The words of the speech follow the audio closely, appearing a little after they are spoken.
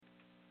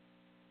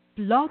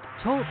Blog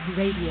Talk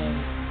Radio.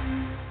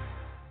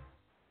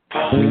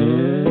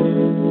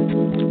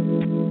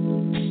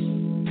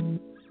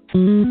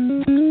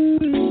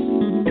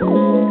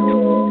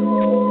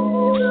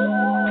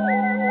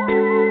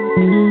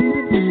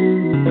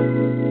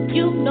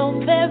 You know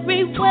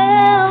very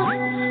well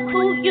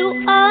who you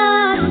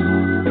are.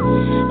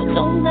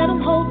 Don't let them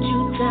hold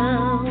you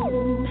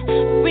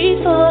down.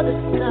 Reach for the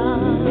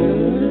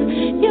stars.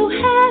 You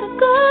had a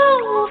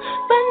goal,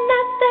 but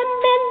not that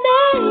many.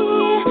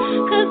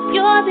 'Cause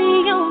you're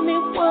the only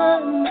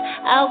one.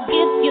 I'll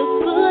give you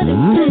good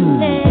and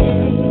plenty.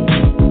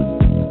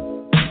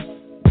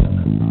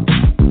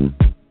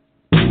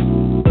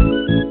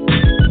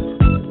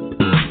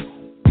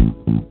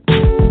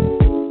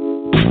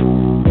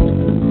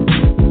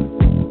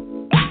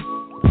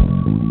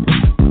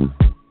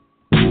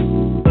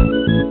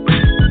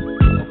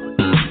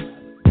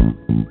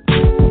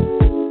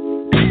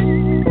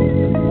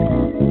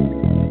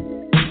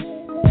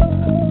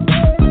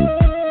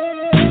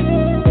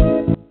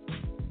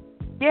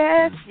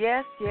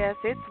 Yes,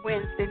 it's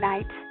Wednesday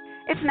night.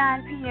 It's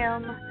 9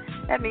 p.m.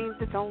 That means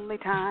it's only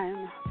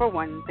time for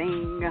one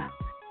thing.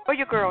 For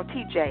your girl,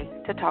 TJ,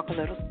 to talk a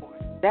little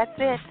sports. That's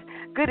it.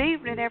 Good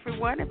evening,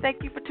 everyone, and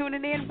thank you for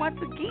tuning in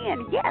once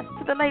again. Yes,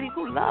 to the lady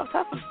who loves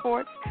hustle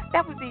sports.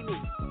 That would be me,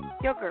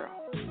 your girl,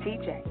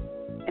 TJ.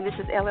 And this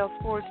is LL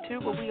Sports 2,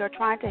 where we are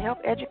trying to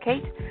help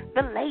educate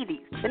the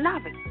ladies, the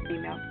novice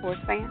female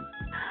sports fans,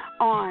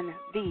 on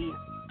the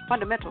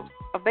fundamentals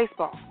of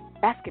baseball,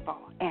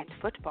 basketball, and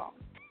football.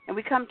 And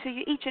we come to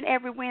you each and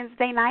every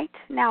Wednesday night,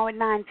 now at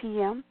 9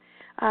 p.m.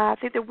 I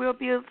think there will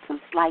be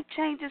some slight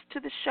changes to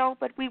the show,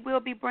 but we will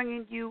be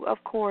bringing you,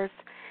 of course,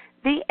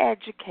 the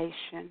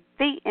education,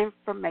 the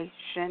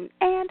information,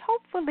 and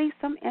hopefully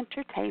some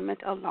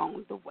entertainment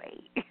along the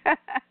way.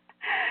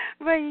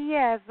 But,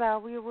 yes,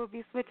 we will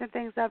be switching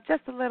things up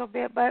just a little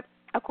bit. But,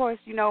 of course,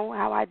 you know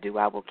how I do.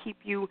 I will keep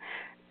you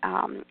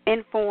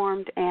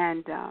informed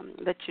and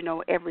let you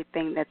know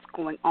everything that's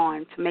going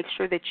on to make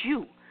sure that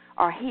you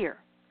are here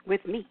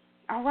with me,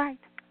 all right?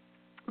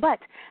 But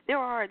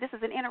this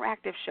is an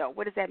interactive show.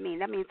 What does that mean?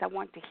 That means I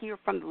want to hear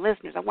from the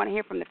listeners. I want to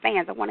hear from the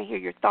fans. I want to hear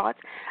your thoughts.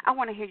 I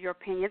want to hear your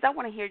opinions. I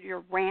want to hear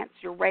your rants,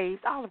 your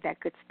raves, all of that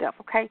good stuff,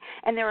 okay?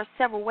 And there are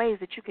several ways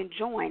that you can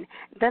join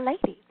the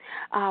lady.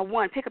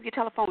 One, pick up your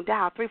telephone,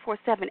 dial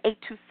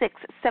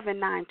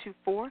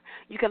 347-826-7924.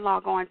 You can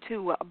log on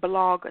to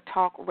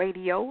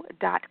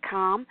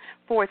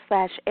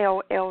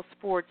blogtalkradio.com/LL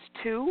Sports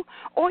 2,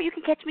 or you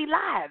can catch me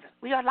live.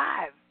 We are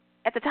live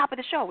at the top of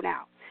the show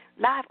now.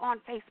 Live on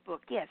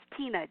Facebook, yes,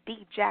 Tina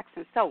D.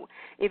 Jackson. So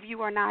if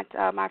you are not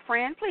my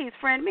friend, please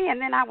friend me, and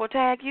then I will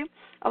tag you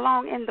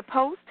along in the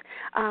post.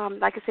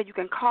 Like I said, you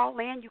can call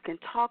in, you can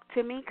talk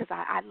to me, because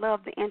I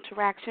love the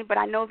interaction, but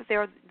I know that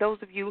there are those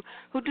of you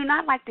who do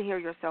not like to hear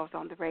yourselves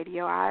on the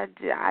radio. I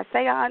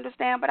say I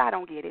understand, but I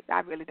don't get it. I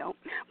really don't,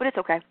 but it's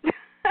okay.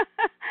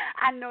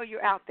 I know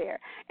you're out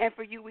there. And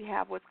for you, we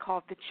have what's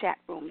called the chat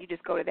room. You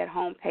just go to that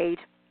home page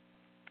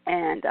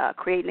and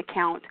create an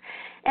account,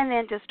 and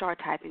then just start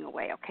typing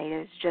away, okay?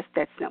 It's just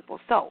that simple.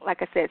 So,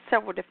 like I said,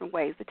 several different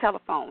ways: the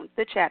telephone,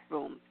 the chat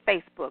room,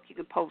 Facebook. You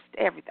can post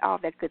everything, all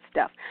that good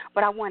stuff.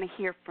 But I want to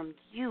hear from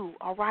you,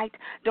 all right?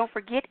 Don't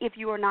forget, if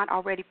you are not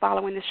already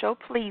following the show,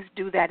 please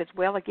do that as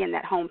well. Again,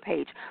 that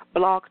homepage,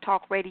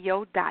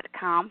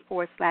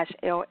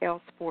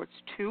 blogtalkradio.com/LL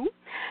Sports 2.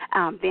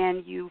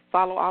 Then you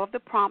follow all of the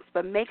prompts,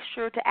 but make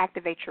sure to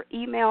activate your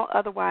email,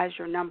 otherwise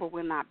your number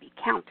will not be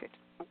counted,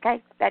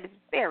 okay? That is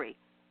very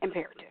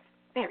imperative,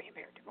 very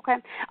imperative,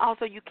 okay?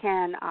 Also, you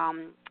can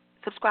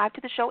subscribe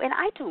to the show in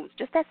iTunes,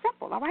 just that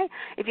simple, all right?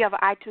 If you have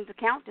an iTunes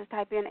account, just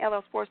type in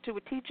LL Sports 2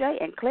 with TJ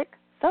and click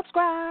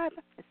subscribe.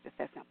 It's just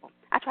that simple.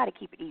 I try to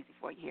keep it easy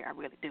for you here, I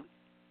really do.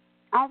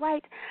 All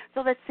right,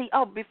 so let's see.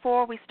 Oh,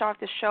 before we start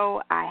the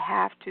show, I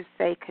have to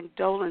say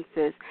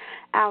condolences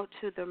out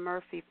to the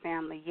Murphy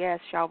family. Yes,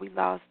 y'all, we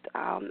lost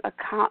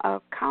a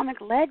comic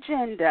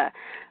legend.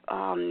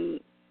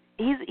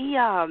 He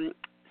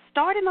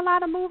starred in a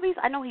lot of movies.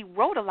 I know he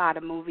wrote a lot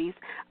of movies,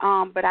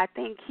 but I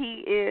think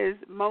he is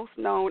most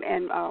known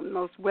and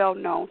most well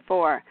known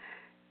for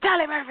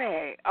Charlie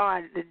Murphy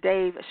on the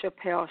Dave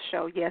Chappelle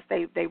Show. Yes,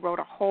 they wrote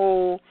a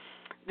whole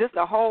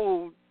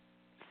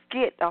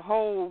skit, a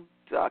whole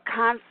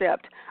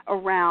concept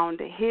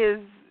around his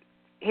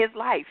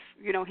life.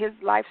 You know, his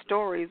life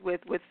stories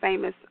with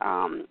famous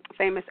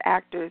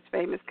actors,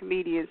 famous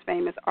comedians,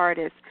 famous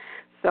artists.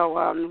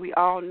 So we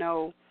all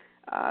know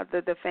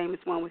the famous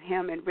one with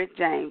him and Rick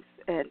James.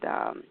 And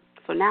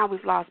so now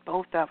we've lost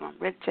both of them.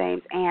 Rick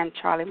James and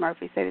Charlie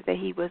Murphy said that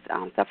he was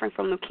suffering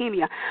from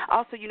leukemia.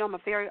 Also, you know, I'm a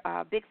very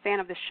big fan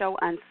of the show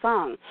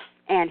Unsung,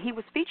 and he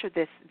was featured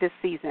this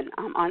season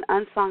on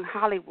Unsung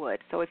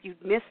Hollywood. So if you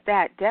missed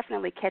that,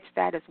 definitely catch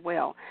that as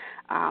well.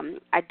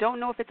 I don't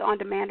know if it's on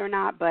demand or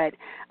not, but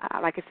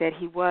like I said,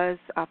 he was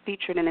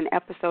featured in an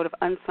episode of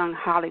Unsung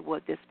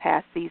Hollywood this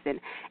past season,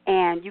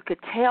 and you could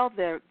tell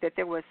that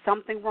there was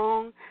something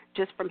wrong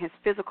just from his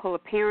physical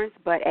appearance,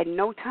 but at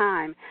no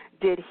time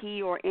did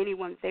he or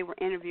anyone they were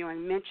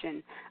interviewing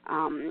mention,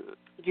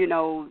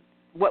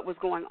 what was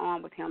going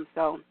on with him.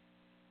 So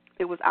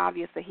it was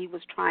obvious that he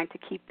was trying to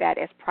keep that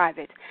as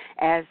private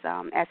as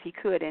he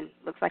could, and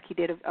looks like he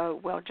did a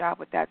well job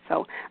with that.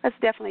 So let's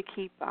definitely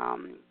keep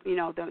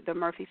the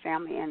Murphy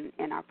family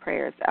in our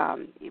prayers.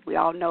 We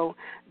all know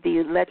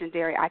the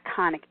legendary,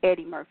 iconic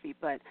Eddie Murphy,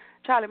 but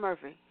Charlie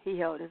Murphy, he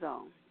held his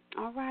own.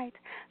 All right,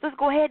 let's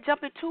go ahead,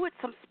 jump into it.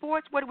 Some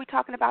sports. What are we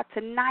talking about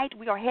tonight?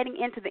 We are heading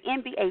into the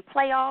NBA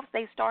playoffs.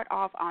 They start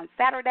off on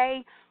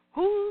Saturday.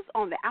 Who's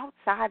on the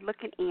outside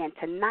looking in?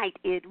 Tonight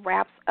it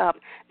wraps up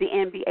the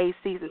NBA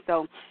season.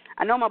 So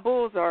I know my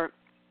Bulls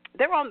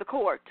they're on the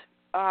court.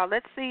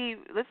 Let's see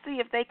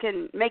if they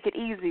can make it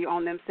easy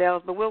on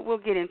themselves, but we'll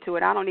get into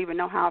it. I don't even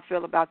know how I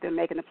feel about them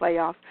making the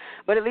playoffs,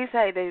 but at least,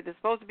 hey, they're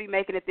supposed to be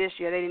making it this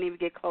year. They didn't even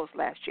get close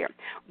last year.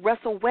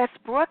 Russell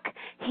Westbrook,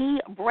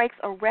 he breaks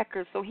a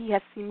record, so he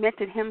has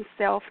cemented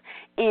himself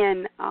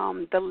in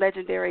the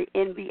legendary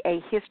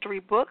NBA history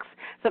books.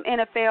 Some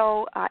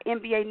NFL,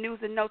 NBA news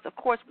and notes, of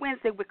course,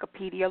 Wednesday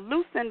Wikipedia,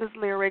 Lucinda's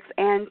lyrics,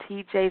 and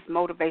TJ's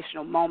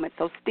motivational moment.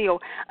 So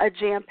still a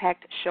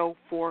jam-packed show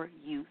for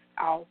you.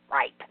 All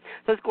right.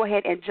 So let's go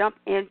ahead and jump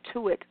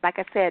into it. Like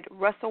I said,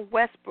 Russell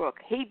Westbrook,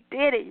 he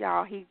did it,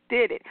 y'all. He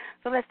did it.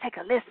 So let's take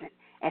a listen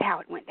at how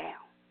it went down.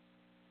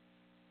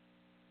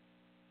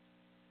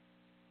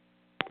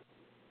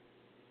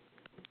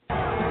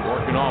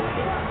 Working off of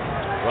it.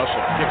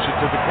 Russell kicks it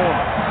to the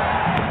corner.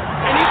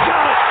 And he's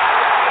got it.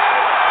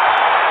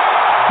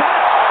 That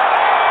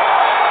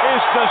is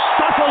the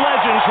stuff of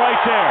legends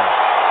right there.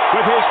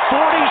 With his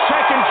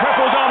 42nd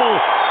triple-double,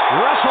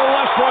 Russell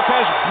Westbrook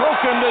has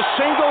broken the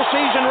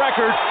single-season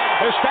record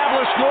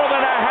established more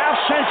than a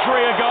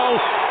half-century ago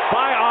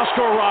by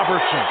Oscar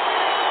Robertson.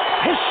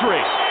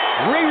 History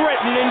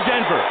rewritten in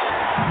Denver.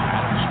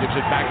 Gives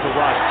it back to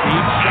Russ.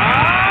 Deep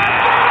shot.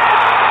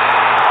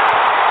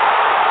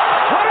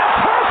 What a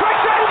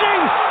perfect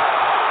ending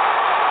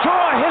to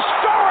a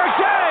historic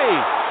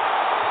day.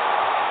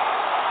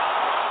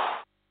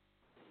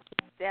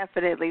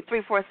 Definitely.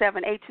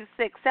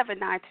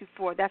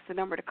 347-826-7924. That's the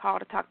number to call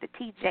to talk to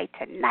TJ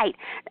tonight.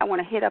 I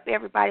want to hit up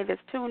everybody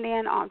that's tuned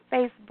in on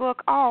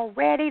Facebook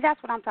already.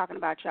 That's what I'm talking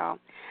about, y'all.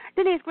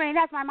 Denise Green,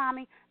 that's my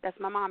mommy. That's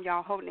my mom,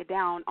 y'all, holding it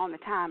down on the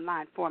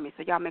timeline for me.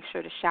 So y'all make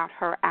sure to shout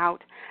her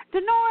out.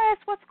 Dolores,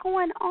 what's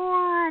going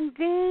on,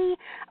 D?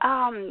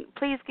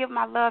 Please give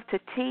my love to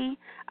T.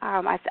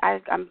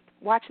 I'm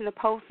watching the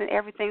posts and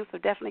everything, so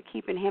definitely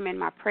keeping him in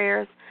my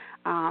prayers.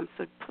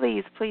 So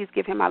please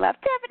give him my love.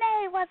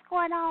 Tiffany, what's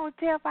going on,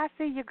 Tiff? I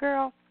see you,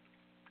 girl.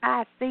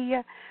 I see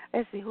you.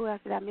 Let's see, who else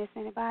did I miss?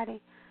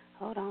 Anybody?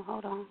 Hold on.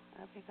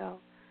 There we go.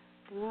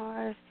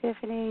 Dolores,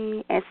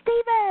 Tiffany, and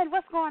Steven.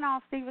 What's going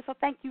on, Steven? So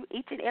thank you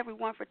each and every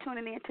one for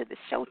tuning in to the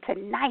show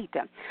tonight.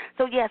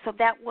 So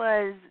that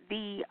was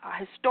the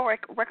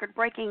historic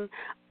record-breaking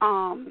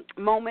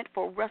moment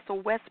for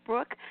Russell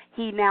Westbrook.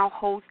 He now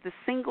holds the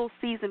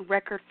single-season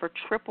record for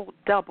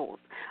triple-doubles.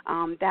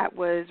 That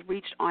was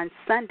reached on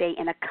Sunday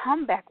in a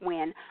comeback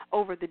win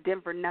over the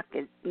Denver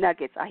Nuggets.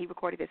 He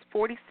recorded his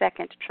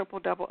 42nd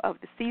triple-double of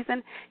the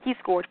season. He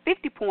scored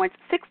 50 points,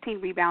 16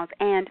 rebounds,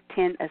 and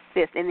 10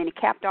 assists. And then he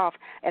capped off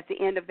at the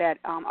end of that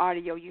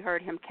audio. You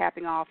heard him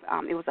capping off.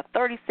 It was a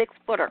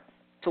 36-footer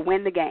to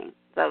win the game.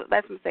 So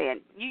that's what I'm saying.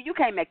 You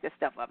can't make this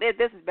stuff up. This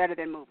is better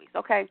than movies,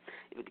 okay?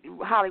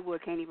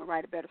 Hollywood can't even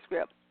write a better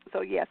script.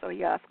 So he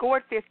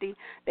scored 50.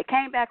 They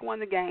came back, won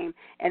the game,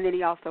 and then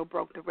he also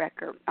broke the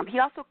record. He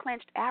also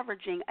clinched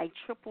averaging a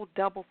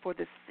triple-double for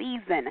the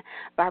season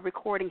by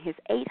recording his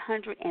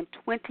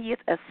 820th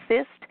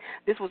assist.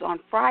 This was on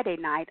Friday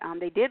night.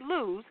 They did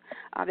lose.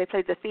 They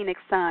played the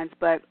Phoenix Suns,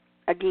 but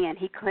again,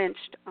 he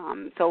clinched.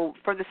 So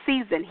for the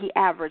season, he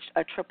averaged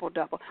a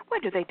triple-double. Where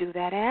do they do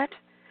that at?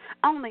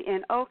 Only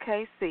in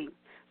OKC.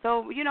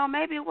 So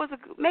maybe it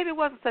wasn't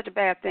such a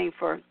bad thing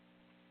for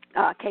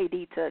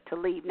KD to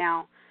leave.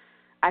 Now,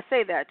 I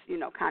say that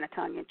kind of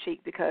tongue in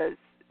cheek because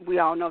we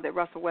all know that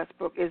Russell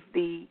Westbrook is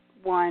the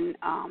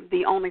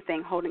only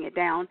thing holding it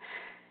down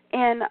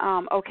in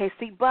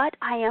OKC. But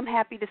I am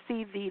happy to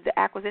see the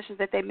acquisitions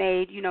that they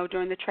made,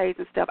 during the trades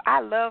and stuff.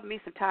 I love me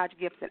some Taj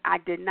Gibson. I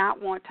did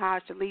not want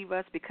Taj to leave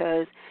us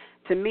because,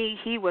 to me,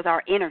 he was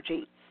our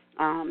energy.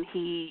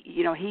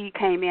 He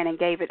came in and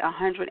gave it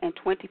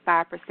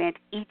 125%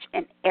 each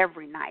and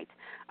every night.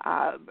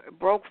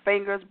 Broke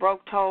fingers,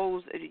 broke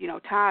toes.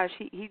 Taj,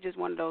 he just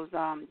one of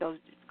those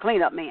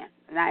cleanup men,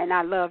 and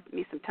I love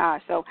me some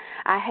Taj. So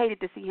I hated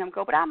to see him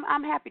go, but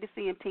I'm happy to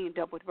see him teamed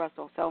up with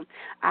Russell. So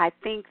I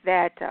think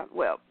that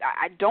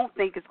I don't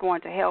think it's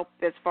going to help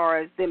as far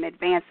as them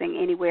advancing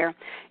anywhere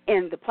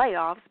in the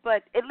playoffs,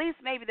 but at least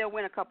maybe they'll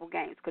win a couple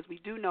games because we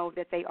do know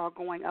that they are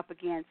going up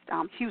against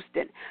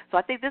Houston. So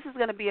I think this is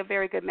going to be a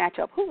very good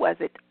matchup. Who was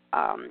it?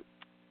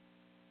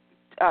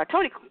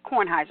 Tony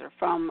Kornheiser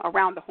from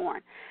Around the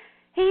Horn.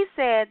 He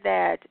said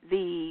that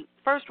the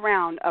first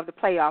round of the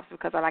playoffs,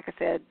 because like I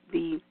said,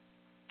 the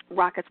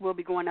Rockets will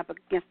be going up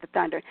against the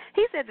Thunder,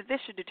 he said that this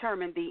should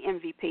determine the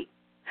MVP.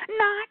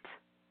 Not.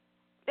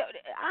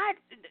 I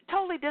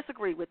totally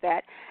disagree with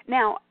that.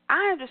 Now,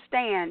 I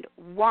understand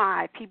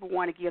why people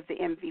want to give the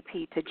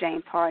MVP to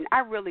James Harden. I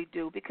really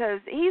do, because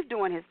he's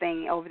doing his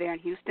thing over there in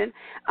Houston.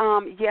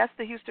 Yes,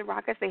 the Houston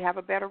Rockets, they have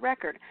a better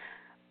record.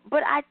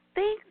 But I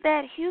think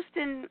that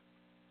Houston,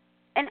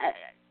 and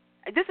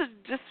this is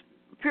just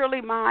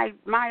purely my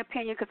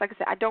opinion, because like I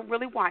said, I don't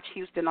really watch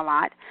Houston a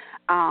lot,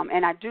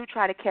 and I do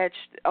try to catch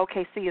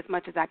OKC as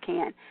much as I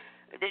can.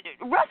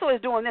 Russell is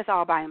doing this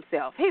all by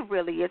himself. He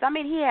really is. I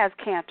mean, he has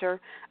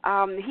Cantor.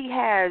 He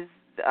has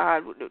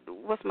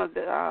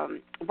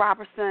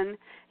Robertson.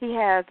 He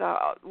has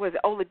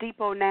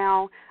Oladipo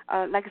now.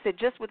 Like I said,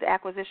 just with the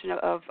acquisition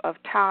of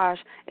Taj,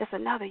 it's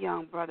another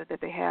young brother that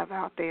they have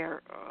out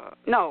there.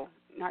 No,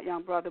 not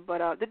young brother, but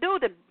the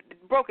dude that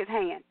broke his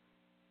hand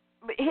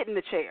hitting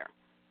the chair.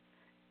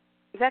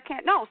 Is that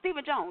Cantor? No,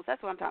 Stephen Jones.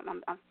 That's what I'm talking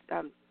about.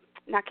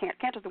 Not Cantor.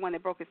 Cantor's the one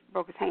that broke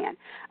his hand.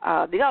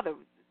 The other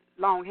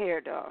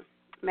long-haired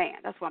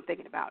man. That's what I'm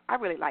thinking about. I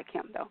really like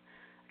him, though.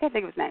 I can't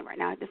think of his name right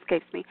now. It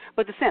escapes me.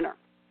 But the center.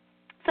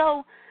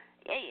 So,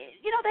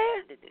 he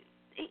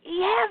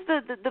has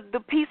the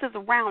pieces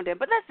around him.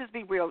 But let's just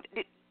be real.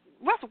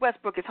 Russell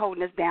Westbrook is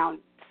holding us down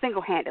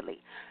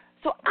single-handedly.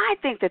 So I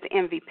think that the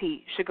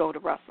MVP should go to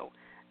Russell.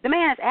 The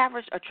man has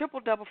averaged a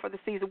triple-double for the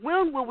season.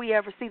 When will we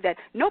ever see that?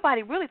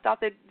 Nobody really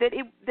thought that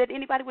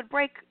anybody would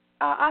break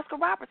Oscar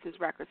Robertson's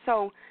record.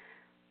 So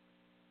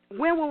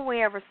when will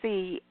we ever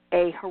see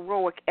a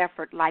heroic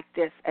effort like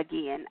this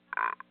again?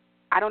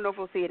 I don't know if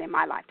we'll see it in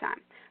my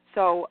lifetime.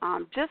 So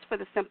just for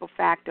the simple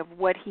fact of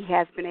what he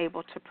has been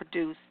able to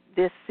produce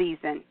this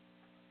season.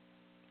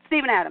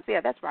 Steven Adams,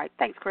 yeah, that's right.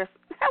 Thanks, Chris.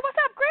 Hey, what's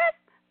up, Chris?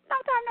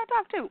 Long time no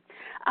talk to.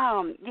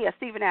 Yeah,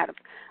 Steven Adams.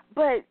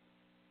 But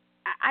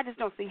I just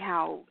don't see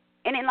how.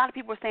 And a lot of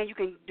people are saying you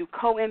can do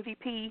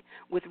co-MVP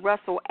with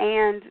Russell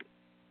and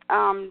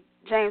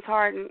James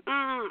Harden.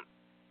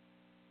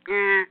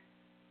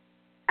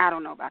 I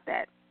don't know about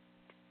that.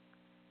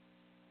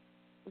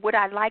 Would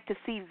I like to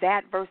see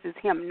that versus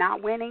him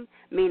not winning,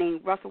 meaning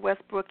Russell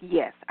Westbrook?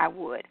 Yes, I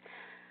would.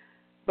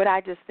 But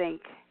I just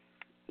think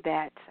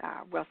that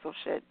Russell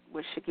should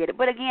get it.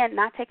 But again,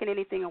 not taking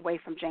anything away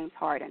from James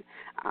Harden.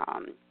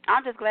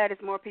 I'm just glad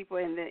there's more people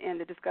in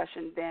the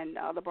discussion than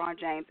LeBron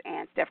James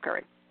and Steph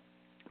Curry.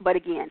 But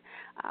again,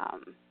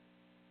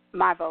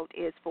 my vote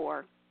is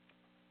for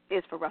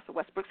Russell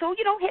Westbrook. So,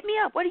 hit me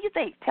up. What do you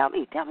think? Tell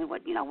me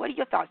what are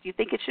your thoughts? Do you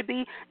think it should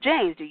be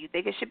James? Do you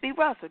think it should be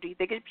Russell? Do you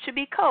think it should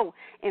be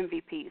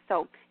co-MVP?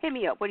 So hit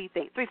me up. What do you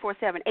think?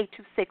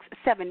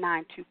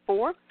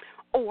 347-826-7924,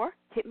 or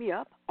hit me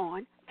up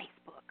on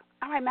Facebook.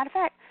 All right, matter of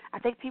fact, I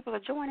think people are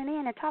joining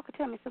in and talking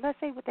to me, so let's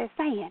see what they're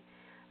saying.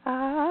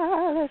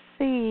 Let's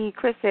see.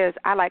 Chris says,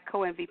 I like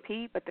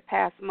co-MVP, but the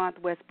past month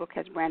Westbrook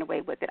has ran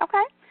away with it.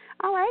 Okay.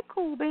 All right,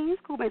 cool beans.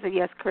 And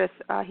yes, Chris,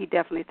 he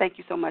definitely, thank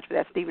you so much for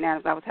that, Stephen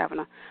Adams. I was having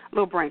a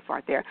little brain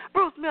fart there.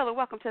 Bruce Miller,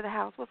 welcome to the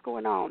house. What's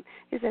going on?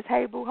 He says,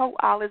 hey, boo, hope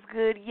all is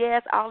good.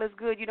 Yes, all is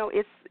good.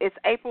 It's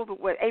April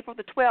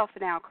the 12th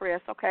now,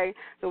 Chris, okay?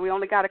 So we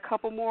only got a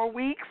couple more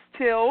weeks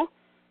till,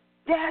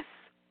 yes,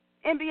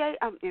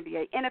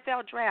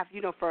 NFL draft,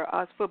 for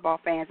us football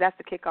fans, that's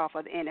the kickoff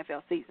of the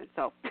NFL season.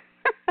 So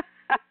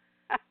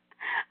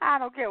I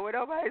don't care what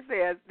nobody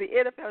says. The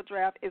NFL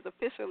draft is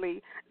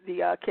officially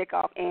the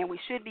kickoff, and we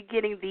should be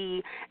getting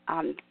the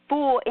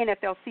full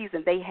NFL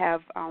season. They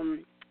have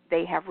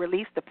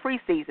released the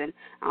preseason.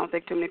 I don't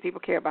think too many people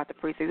care about the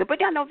preseason,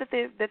 but I know that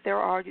there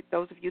are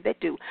those of you that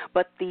do.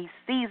 But the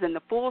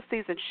full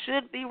season,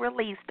 should be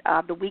released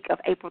the week of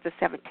April the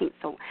 17th.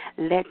 So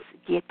let's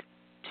get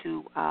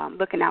to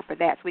looking out for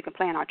that so we can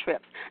plan our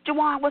trips.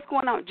 Jawan, what's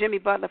going on? Jimmy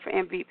Butler for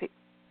MVP.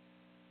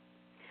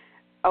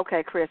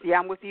 Okay, Chris, yeah,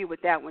 I'm with you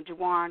with that one.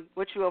 Jawan,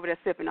 what you over there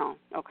sipping on,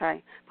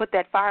 okay? Put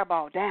that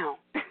fireball down.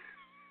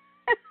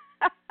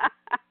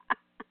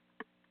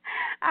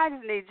 I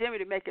just need Jimmy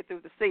to make it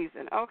through the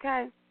season,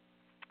 okay?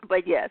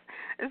 But, yes,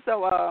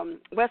 so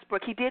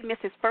Westbrook, he did miss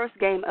his first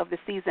game of the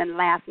season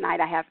last night.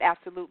 I have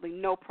absolutely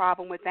no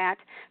problem with that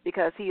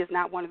because he is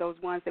not one of those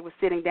ones that was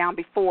sitting down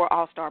before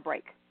All-Star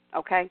break,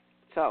 okay?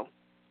 So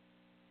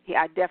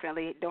I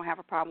definitely don't have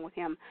a problem with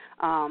him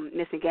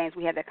missing games.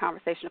 We had that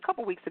conversation a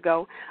couple weeks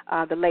ago.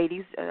 The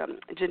ladies,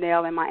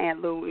 Janelle and my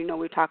Aunt Lou, we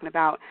were talking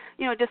about,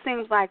 it just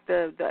seems like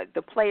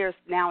the players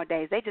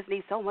nowadays, they just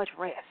need so much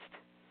rest.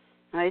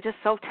 They're just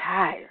so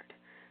tired,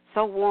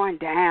 so worn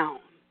down.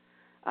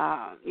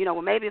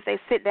 Well, maybe if they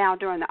sit down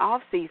during the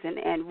off season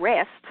and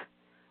rest,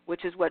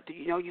 which is what,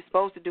 you're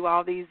supposed to do,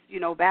 all these,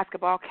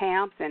 basketball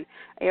camps, and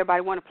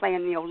everybody want to play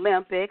in the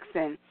Olympics,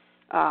 and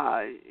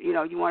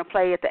you want to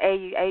play at the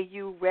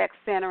AU Rec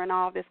Center and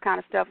all this kind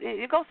of stuff.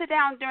 You go sit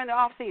down during the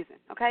off season,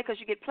 okay? Because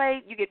you get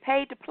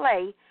paid to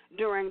play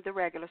during the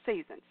regular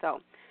season.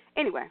 So,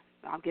 anyway,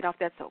 I'll get off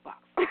that soapbox.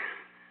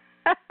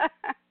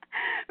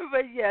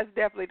 But yes,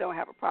 definitely don't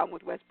have a problem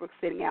with Westbrook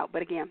sitting out.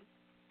 But again,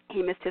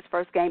 He missed his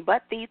first game,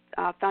 but the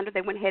Thunder,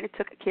 they went ahead and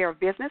took care of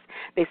business.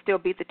 They still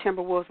beat the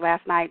Timberwolves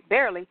last night,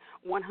 barely,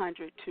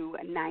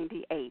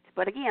 100-98.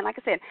 But again, like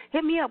I said,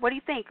 hit me up. What do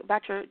you think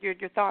about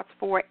your thoughts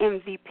for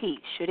MVP?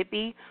 Should it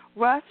be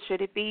Russ?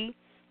 Should it be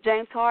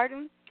James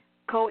Harden?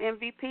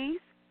 Co-MVPs?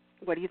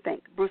 What do you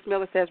think? Bruce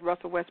Miller says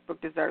Russell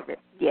Westbrook deserves it.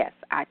 Yes,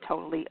 I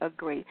totally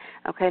agree.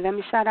 Okay, let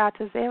me shout out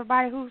to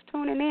everybody who's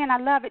tuning in. I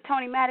love it.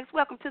 Tony Maddox,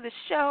 welcome to the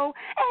show.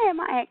 And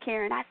my Aunt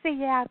Karen, I see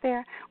you out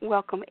there.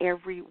 Welcome,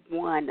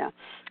 everyone.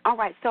 All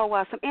right, so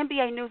some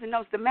NBA news and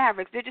notes. The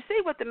Mavericks. Did you see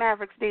what the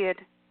Mavericks did?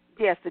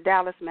 Yes, the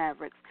Dallas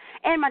Mavericks.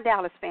 And my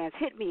Dallas fans,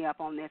 hit me up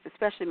on this,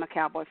 especially my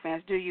Cowboy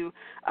fans.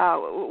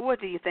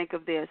 What do you think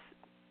of this?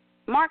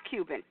 Mark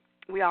Cuban.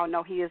 We all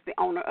know he is the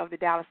owner of the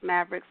Dallas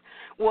Mavericks.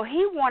 Well,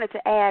 he wanted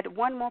to add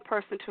one more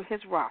person to his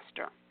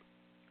roster.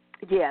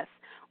 Yes,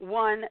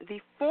 the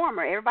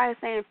former. Everybody's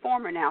saying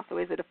former now. So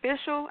is it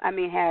official? I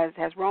mean, has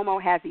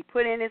Romo, has he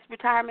put in his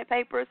retirement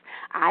papers?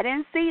 I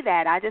didn't see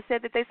that. I just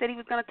said that they said he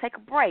was going to take a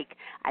break.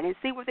 I didn't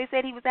see what they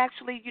said he was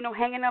actually,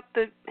 hanging up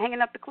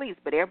the cleats.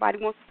 But everybody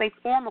wants to say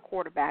former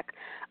quarterback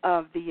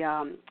of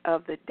the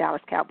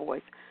Dallas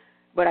Cowboys.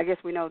 But I guess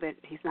we know that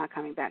he's not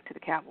coming back to the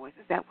Cowboys.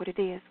 Is that what it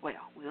is? Well,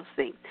 we'll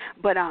see.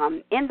 But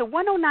in the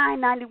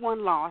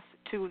 109-91 loss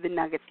to the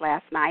Nuggets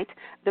last night,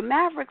 the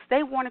Mavericks,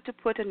 they wanted to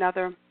put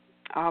another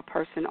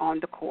person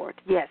on the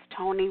court. Yes,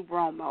 Tony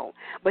Romo.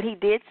 But he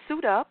did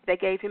suit up. They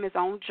gave him his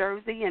own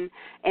jersey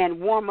and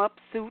warm-up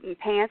suit and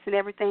pants and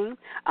everything.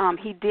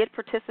 He did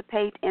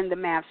participate in the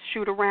Mavs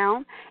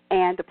shoot-around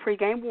and the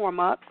pregame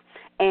warm-ups.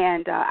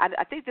 And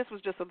I think this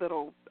was just a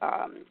little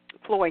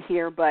ploy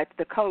here, but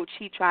the coach,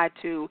 he tried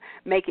to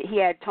make it. He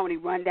had Tony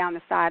run down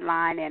the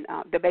sideline and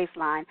the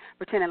baseline,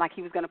 pretending like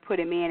he was going to put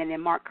him in, and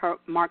then Mark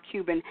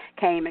Cuban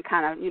came and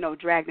kind of,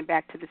 dragged him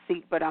back to the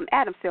seat. But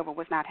Adam Silver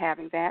was not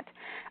having that.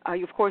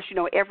 Of course,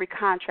 every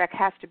contract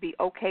has to be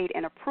okayed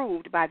and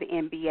approved by the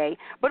NBA.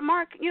 But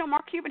Mark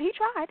Cuban, he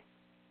tried.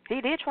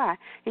 He did try.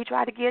 He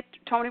tried to get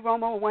Tony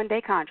Romo a one-day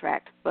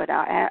contract, but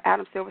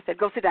Adam Silver said,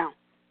 "Go sit down."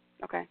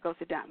 Okay, go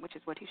sit down, which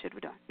is what he should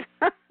have done.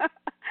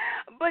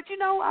 But,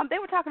 they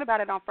were talking about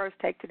it on First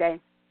Take today.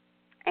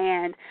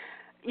 And,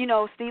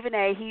 Stephen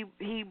A.,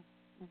 he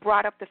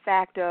brought up the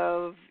fact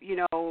of,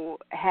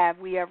 have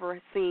we ever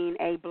seen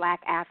a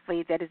black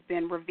athlete that has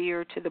been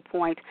revered to the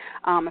point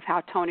of how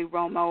Tony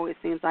Romo, it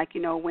seems like,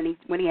 when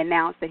he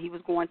announced that he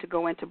was going to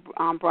go into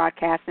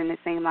broadcasting, it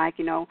seemed like,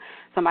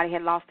 somebody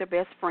had lost their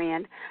best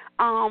friend.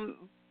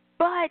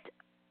 But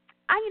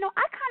I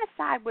kind of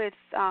side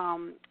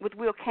with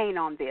Will Kane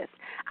on this.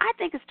 I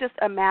think it's just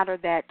a matter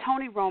that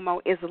Tony Romo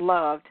is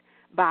loved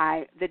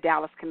by the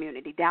Dallas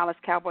community. Dallas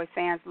Cowboy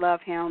fans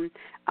love him,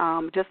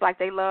 just like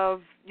they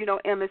love,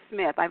 Emmitt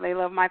Smith, like they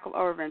love Michael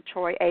Irvin,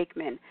 Troy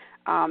Aikman,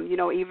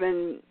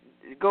 even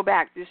go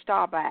back to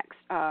Staubach,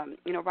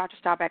 Roger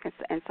Staubach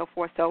and so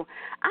forth. So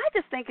I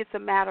just think it's a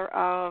matter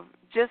of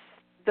just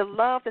the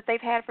love that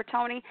they've had for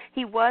Tony.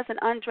 He was an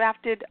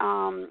undrafted,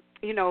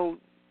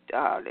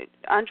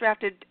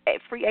 undrafted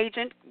free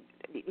agent.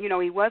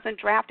 He wasn't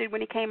drafted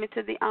when he came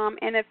into the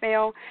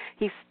NFL.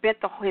 He spent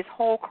his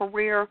whole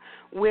career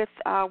with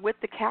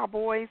the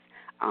Cowboys,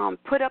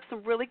 put up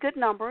some really good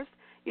numbers.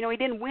 He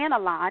didn't win a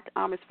lot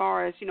as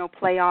far as,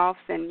 playoffs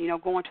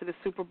and, going to the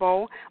Super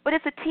Bowl. But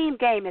it's a team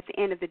game at the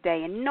end of the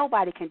day, and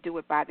nobody can do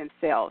it by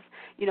themselves.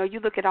 You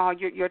look at all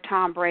your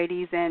Tom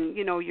Brady's and,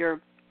 your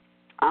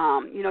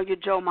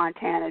Joe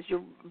Montanas,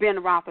 your Ben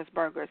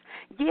Roethlisbergers.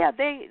 Yeah,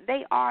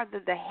 they are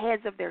the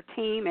heads of their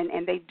team,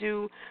 and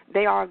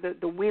they are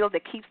the wheel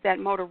that keeps that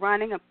motor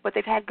running. But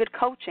they've had good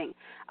coaching,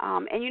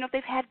 and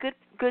they've had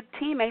good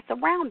teammates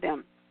around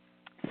them.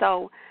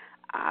 So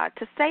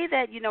to say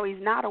that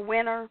he's not a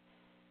winner,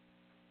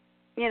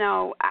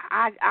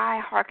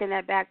 I hearken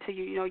that back to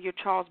your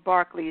Charles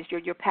Barkley's,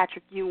 your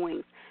Patrick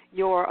Ewing's,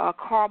 your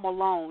Karl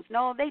Malone's.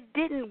 No, they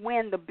didn't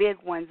win the big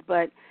ones,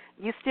 but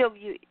you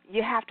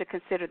have to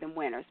consider them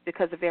winners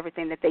because of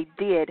everything that they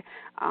did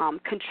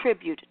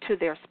contribute to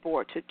their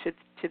sport,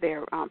 to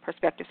their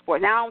prospective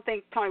sport. Now, I don't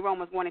think Tony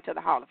Romo's going into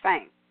the Hall of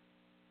Fame,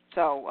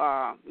 so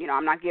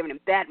I'm not giving him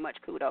that much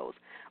kudos.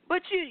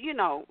 But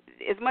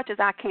as much as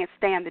I can't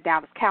stand the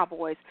Dallas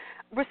Cowboys,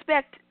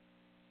 respect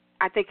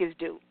I think is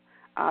due.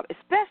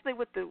 Especially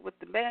with the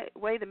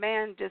way the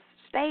man just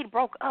stayed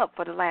broke up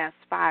for the last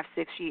 5-6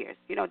 years.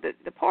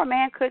 The poor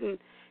man couldn't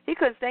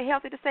stay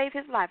healthy to save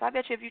his life. I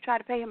bet you if you tried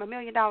to pay him $1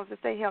 million to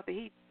stay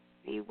healthy,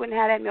 he wouldn't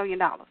have that $1 million.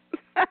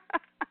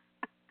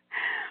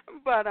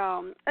 But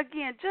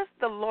again, just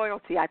the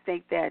loyalty I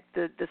think that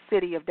the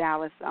city of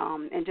Dallas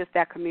and just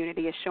that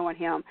community is showing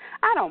him.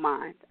 I don't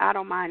mind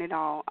at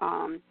all.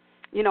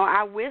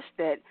 I wish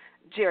that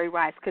Jerry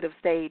Rice could have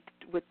stayed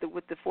with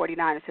the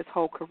 49ers his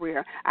whole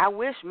career. I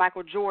wish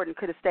Michael Jordan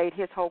could have stayed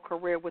his whole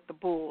career with the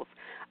Bulls.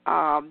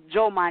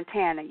 Joe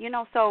Montana,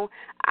 So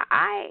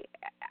I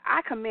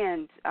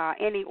commend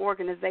any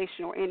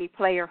organization or any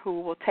player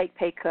who will take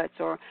pay cuts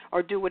or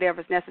do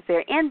whatever's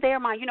necessary. In their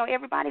mind,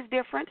 everybody's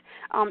different.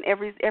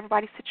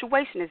 Everybody's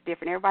situation is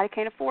different. Everybody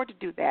can't afford to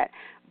do that.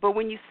 But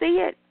when you see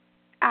it,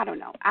 I don't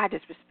know. I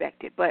just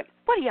respect it. But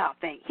what do y'all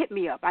think? Hit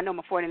me up. I know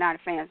my 49er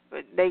fans,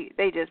 but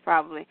they just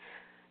probably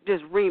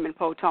just reaming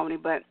Po Tony.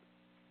 But,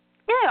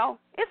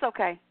 it's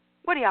okay.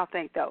 What do y'all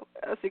think, though?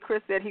 See,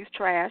 Chris said he's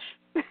trash.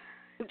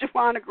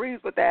 Juwan agrees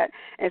with that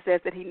and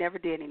says that he never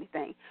did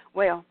anything.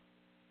 Well,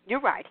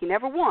 you're right. He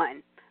never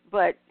won,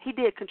 but he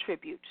did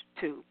contribute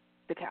to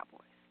the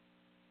Cowboys.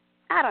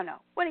 I don't know.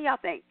 What do y'all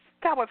think?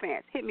 Cowboy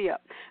fans, hit me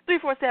up.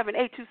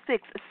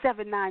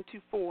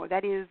 347-826-7924.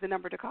 That is the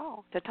number to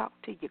call to talk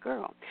to your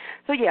girl.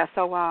 So,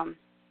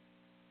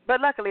 but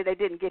luckily they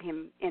didn't get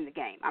him in the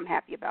game. I'm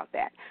happy about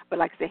that. But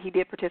like I said, he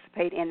did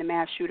participate in the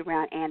mass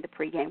shoot-around and the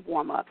pregame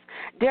warm-ups.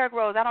 Derrick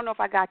Rose, I don't know if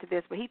I got to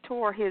this, but he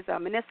tore his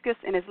meniscus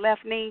in his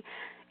left knee.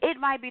 It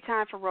might be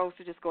time for Rose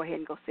to just go ahead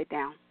and go sit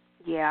down.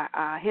 Yeah,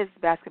 his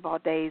basketball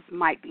days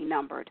might be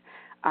numbered.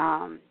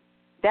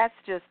 That's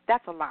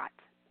a lot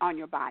on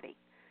your body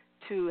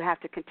to have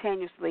to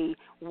continuously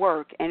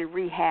work and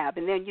rehab.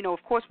 And then,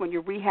 of course, when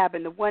you're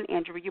rehabbing the one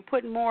injury, you're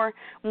putting more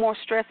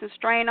stress and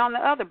strain on the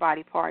other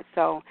body parts.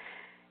 So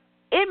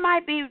it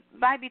might be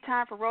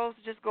time for Rose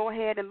to just go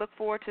ahead and look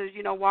forward to,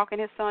 walking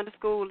his son to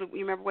school. You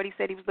remember what he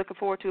said he was looking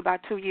forward to about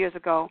 2 years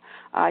ago.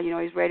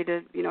 He's ready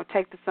to,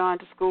 take the son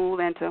to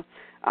school and to,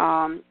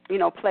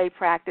 play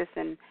practice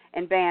and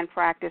band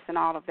practice and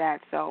all of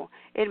that. So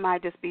it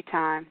might just be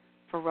time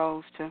for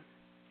Rose to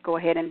go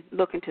ahead and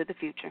look into the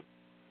future.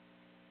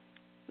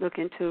 Look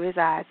into his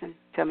eyes and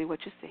tell me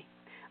what you see.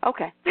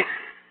 Okay. But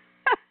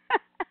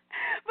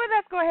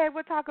let's go ahead.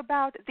 We'll talk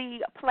about the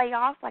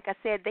playoffs. Like I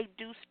said, they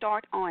do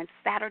start on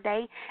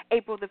Saturday,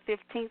 April the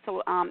 15th.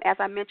 So as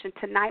I mentioned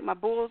tonight, my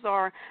Bulls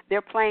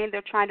they're playing.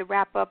 They're trying to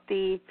wrap up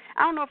I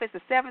don't know if it's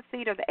the 7th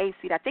seed or the 8th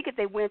seed. I think if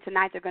they win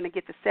tonight, they're going to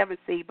get the 7th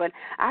seed. But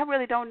I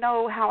really don't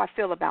know how I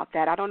feel about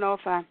that. I don't know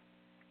if I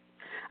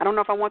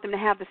want them to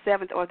have the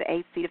 7th or the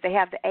 8th seed. If they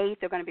have the 8th,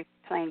 they're going to be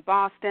playing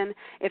Boston.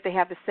 If they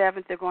have the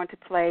 7th, they're going to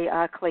play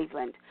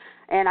Cleveland.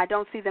 And I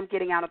don't see them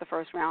getting out of the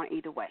first round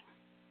either way.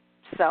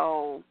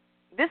 So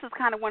this is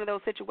kind of one of those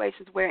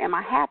situations where am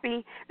I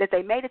happy that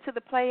they made it to the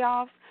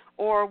playoffs,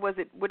 or would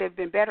it have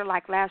been better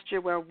like last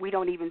year where we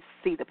don't even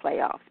see the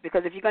playoffs?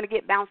 Because if you're going to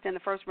get bounced in the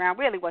first round,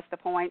 really what's the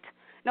point?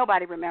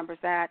 Nobody remembers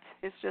that.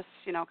 It's just,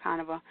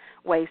 kind of a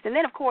waste. And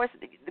then, of course,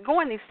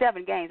 going these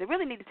 7 games, they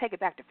really need to take it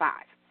back to 5.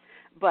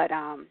 But,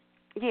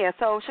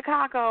 so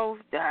Chicago,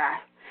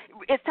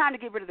 it's time to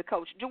get rid of the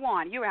coach.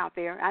 Juwan, you're out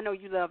there. I know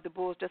you love the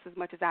Bulls just as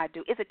much as I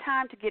do. Is it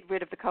time to get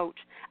rid of the coach?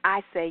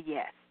 I say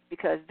yes,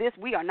 because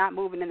we are not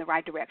moving in the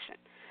right direction.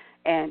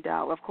 And,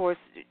 of course,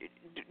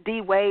 D.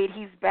 Wade,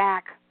 he's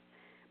back.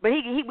 But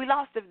we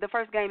lost the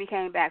first game he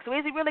came back. So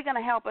is he really going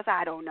to help us?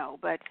 I don't know.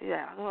 But,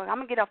 look, I'm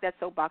going to get off that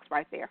soapbox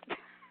right there.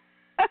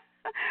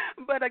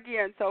 But,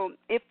 again, so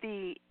if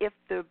the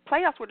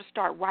playoffs were to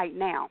start right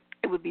now,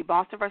 it would be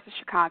Boston versus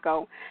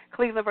Chicago,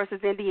 Cleveland versus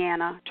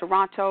Indiana,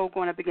 Toronto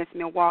going up against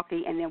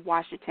Milwaukee, and then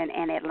Washington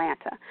and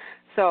Atlanta.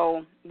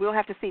 So we'll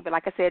have to see. But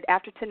like I said,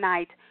 after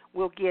tonight,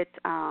 we'll get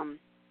the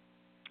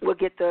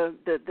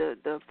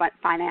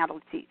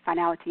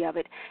finality of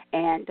it,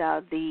 and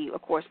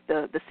of course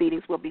the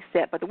seedings will be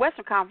set. But the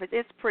Western Conference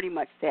is pretty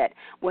much set.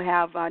 We'll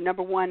have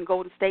number 1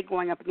 Golden State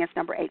going up against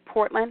number 8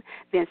 Portland,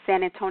 then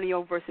San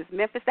Antonio versus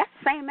Memphis. That's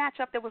the same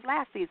matchup that was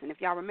last season,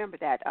 if y'all remember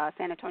that.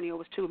 San Antonio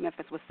was 2,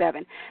 Memphis was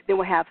 7. Then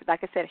we'll have,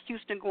 like I said,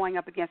 Houston going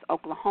up against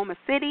Oklahoma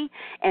City,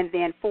 and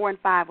then 4 and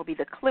 5 will be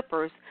the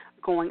Clippers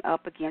going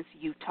up against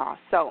Utah.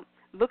 So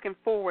looking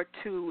forward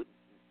to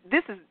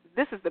this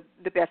is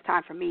the best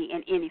time for me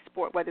in any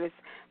sport, whether it's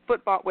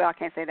football. Well, I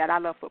can't say that. I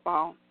love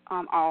football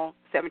all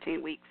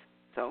 17 weeks.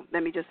 So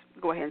let me just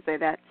go ahead and say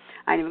that.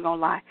 I ain't even going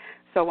to lie.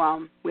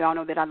 So we all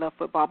know that I love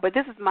football. But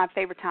this is my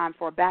favorite time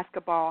for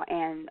basketball,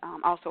 and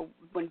also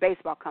when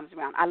baseball comes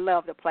around. I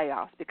love the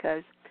playoffs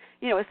because,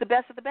 it's the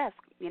best of the best.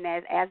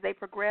 As they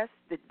progress,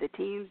 the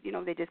teams,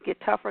 they just get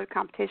tougher. The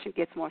competition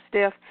gets more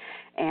stiff.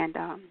 And,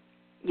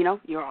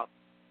 you're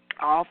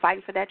all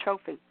fighting for that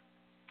trophy.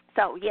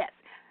 So, yes,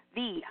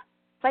 the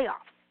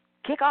playoffs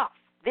kick off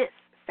this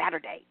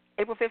Saturday,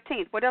 April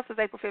 15th. What else is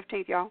April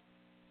 15th, y'all?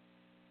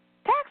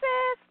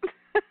 Taxes.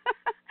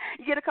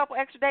 You get a couple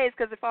extra days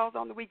because it falls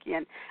on the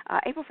weekend.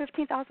 April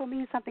 15th also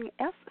means something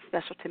else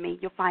special to me.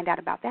 You'll find out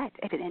about that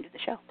at the end of the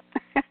show.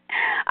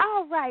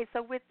 All right,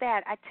 so with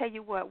that, I tell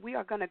you what, we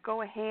are going to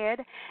go ahead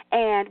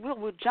and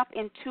we'll jump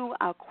into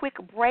a quick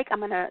break. I'm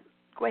going to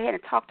go ahead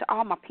and talk to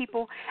all my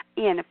people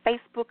in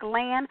Facebook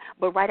land,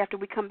 but right after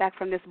we come back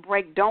from this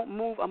break, don't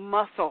move a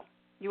muscle.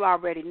 You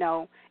already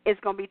know it's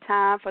going to be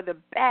time for the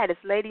baddest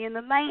lady in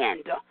the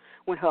land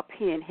when her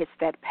pen hits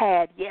that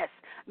pad. Yes,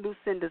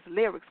 Lucinda's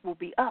lyrics will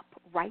be up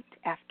right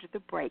after the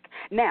break.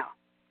 Now,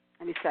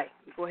 let me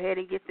go ahead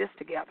and get this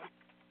together,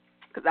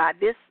 because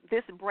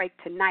this break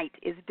tonight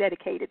is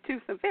dedicated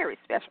to some very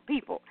special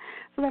people.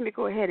 So let me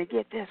go ahead and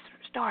get this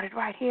started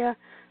right here.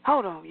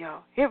 Hold on,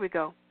 y'all. Here we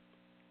go.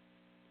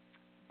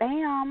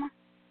 Bam.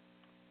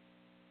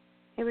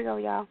 Here we go,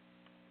 y'all.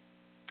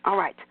 All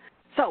right.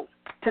 So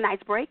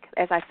tonight's break,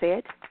 as I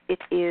said, it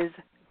is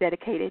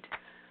dedicated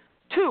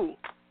to,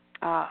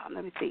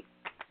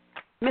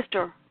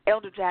 Mr.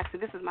 Elder Jackson.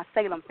 This is my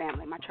Salem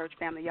family, my church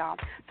family, y'all.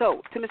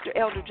 So to Mr.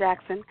 Elder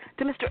Jackson,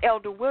 to Mr.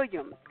 Elder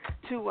Williams,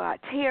 to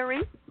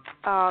Terry,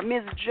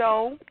 Ms.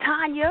 Joe,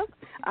 Tanya,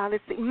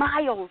 let's see,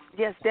 Miles,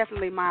 yes,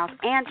 definitely Miles,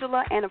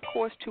 Angela, and, of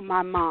course, to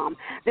my mom.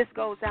 This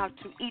goes out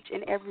to each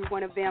and every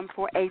one of them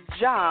for a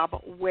job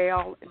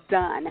well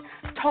done,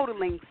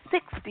 totaling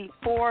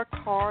 64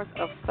 cars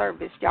of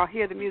service. Y'all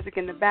hear the music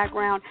in the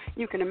background?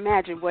 You can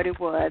imagine what it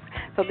was.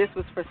 So this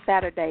was for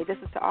Saturday. This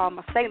is to all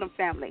my Salem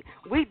family.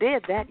 We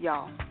did that,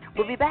 y'all.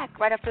 We'll be back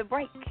right after the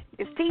break.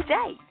 It's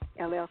TJ,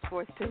 LL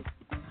Sports 2.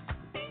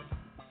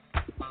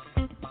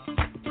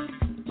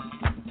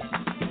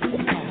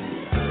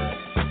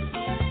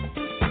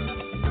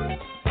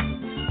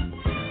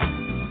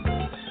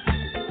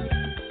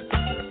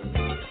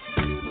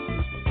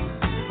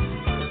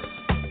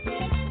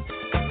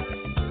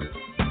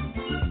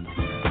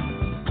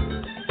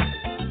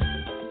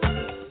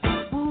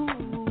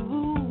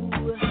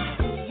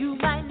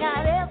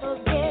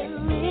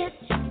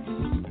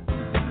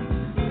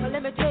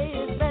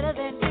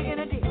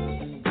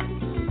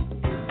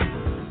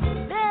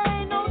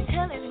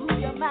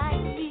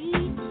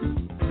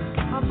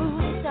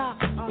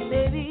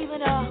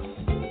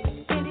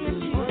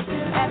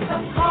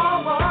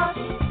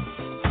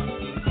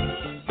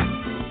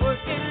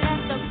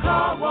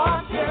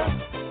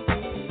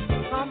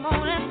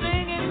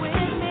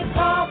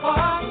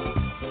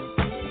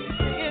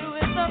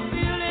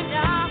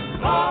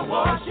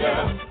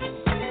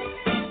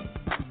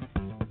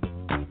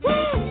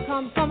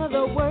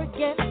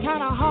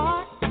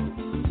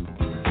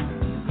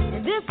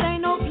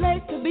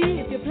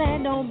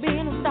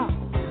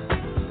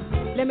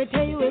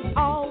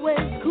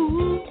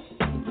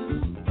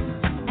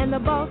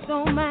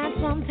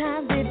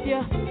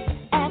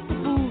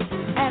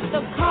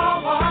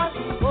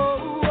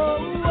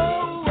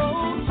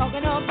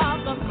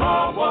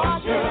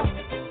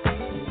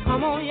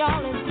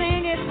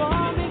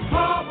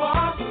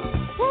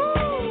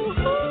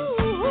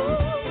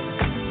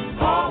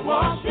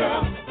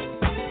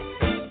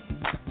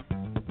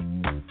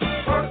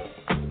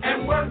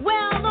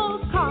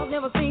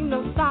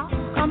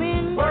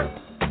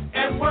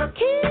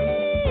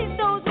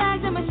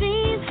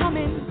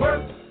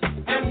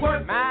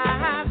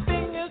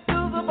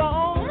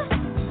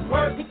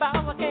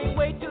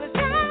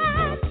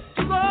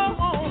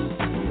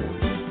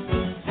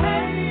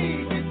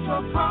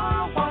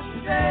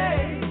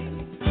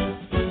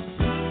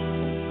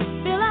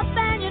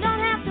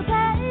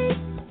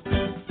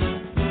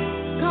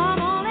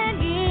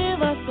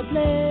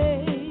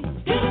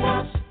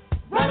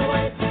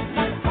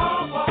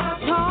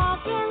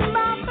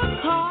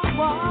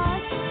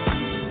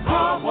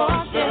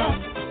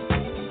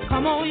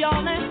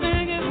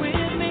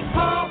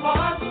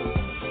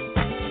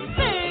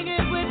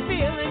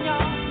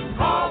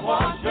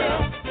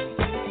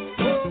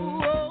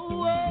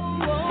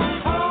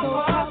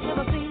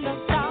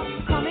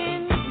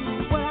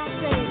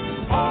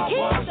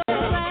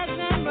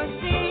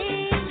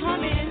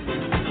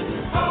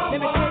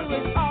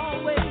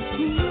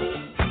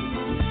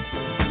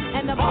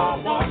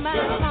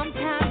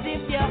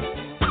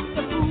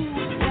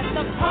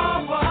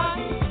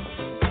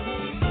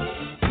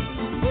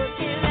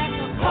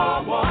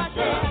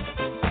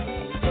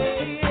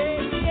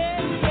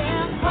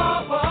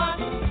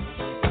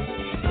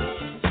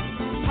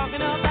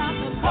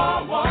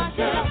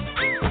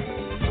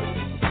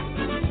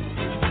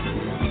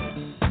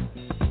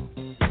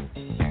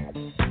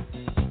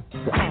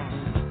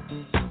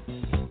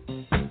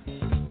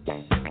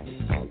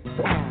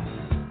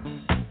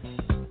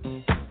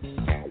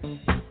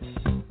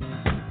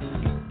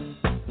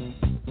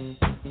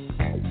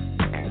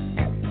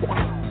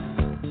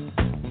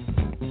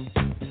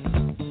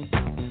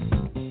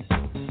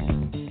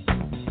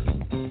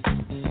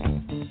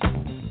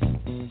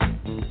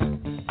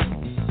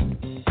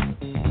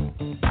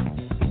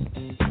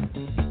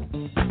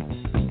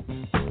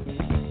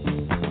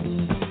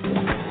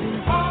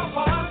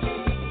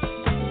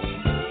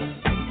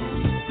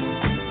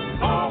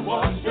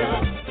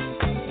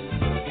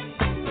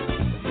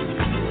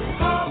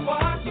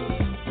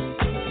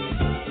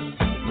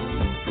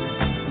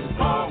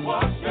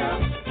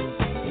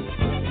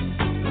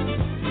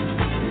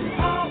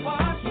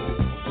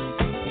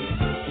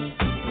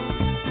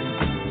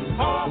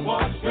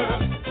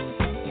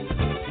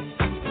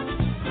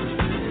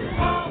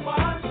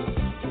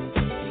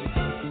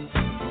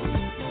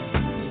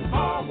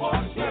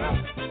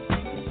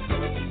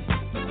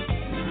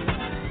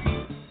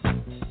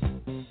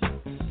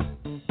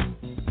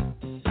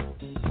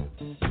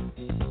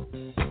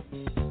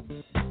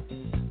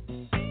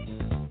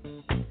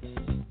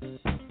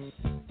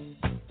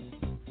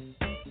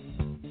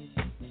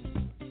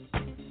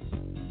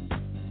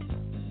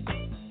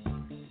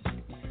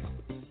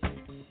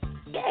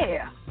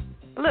 Yeah,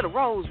 a little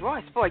Rolls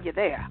Royce for you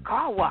there.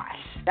 Car wash.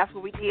 That's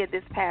what we did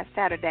this past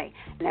Saturday.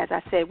 And as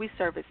I said, we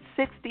serviced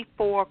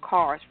 64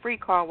 cars, free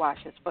car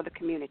washes for the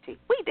community.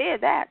 We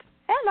did that.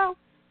 Hello.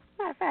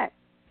 Matter of fact,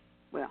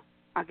 well,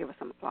 I'll give her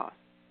some applause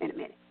in a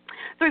minute.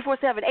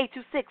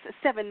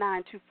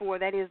 347-826-7924.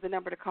 That is the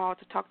number to call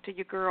to talk to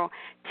your girl,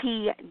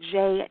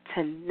 TJ,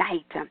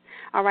 tonight.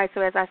 All right,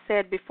 so as I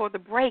said before the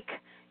break,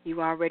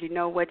 you already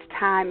know what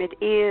time it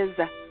is.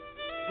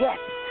 Yes,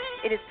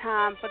 it is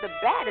time for the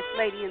baddest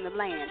lady in the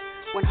land.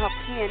 When her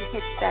pen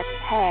hits that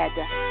pad,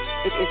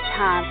 it is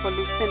time for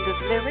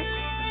Lucinda's lyrics.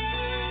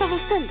 So,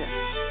 Lucinda,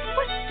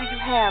 what do you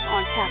have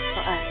on tap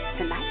for us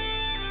tonight?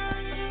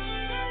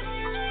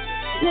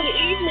 Good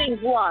evening,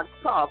 Blog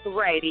Talk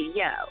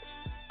Radio.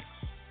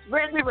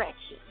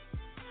 Resurrection.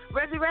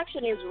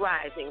 Resurrection is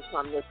rising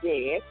from the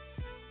dead.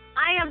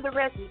 I am the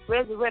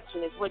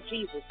resurrection is what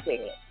Jesus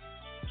said.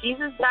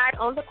 Jesus died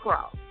on the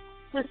cross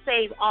to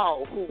save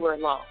all who were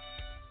lost.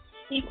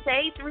 He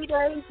stayed 3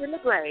 days in the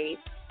grave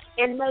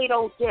and made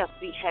old death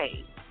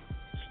behave.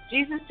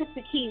 Jesus took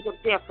the keys of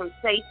death from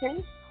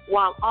Satan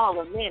while all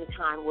of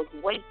mankind was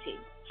waiting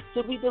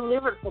to be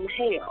delivered from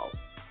hell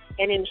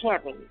and in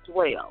heaven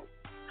dwell.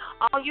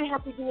 All you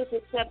have to do is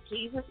accept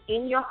Jesus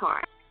in your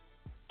heart,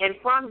 and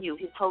from you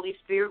his Holy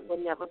Spirit will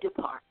never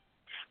depart.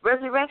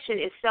 Resurrection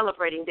is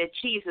celebrating that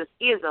Jesus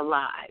is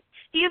alive.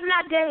 He is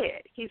not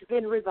dead. He's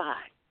been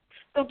revived.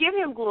 So give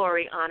him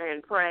glory, honor,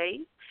 and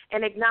praise,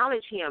 and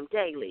acknowledge him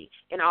daily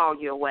in all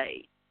your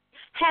ways.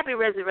 Happy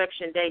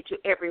Resurrection Day to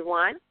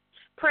everyone.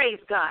 Praise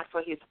God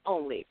for his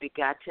only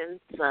begotten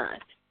Son.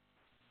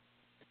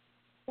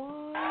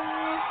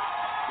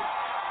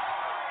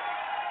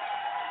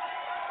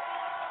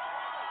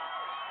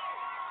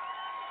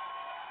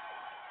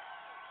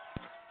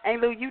 Hey,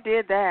 Lou, you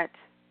did that.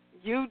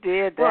 You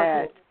did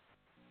that.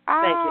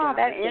 Thank you.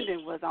 That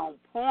ending was on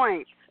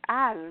point.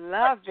 I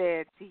love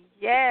it.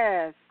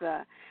 Yes.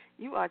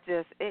 You are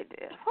just,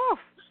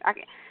 I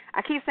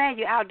keep saying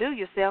you outdo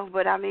yourself,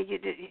 but I mean,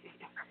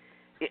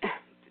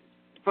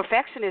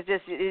 perfection is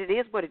just, it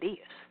is what it is.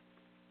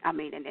 I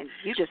mean, and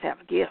you just have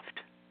a gift.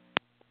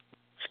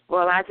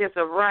 Well, I just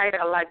a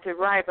writer. I like to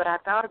write, but I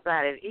thought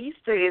about it.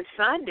 Easter is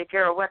Sunday,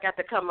 girl. I got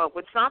to come up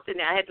with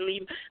something. I had to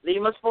leave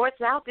my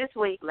sports out this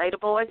week. Lay the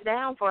boys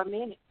down for a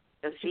minute,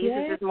 because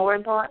Jesus is more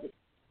important.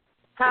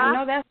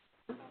 Huh?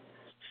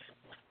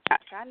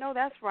 I know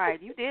that's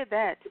right. You did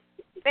that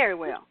very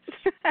well.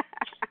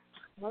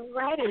 All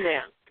righty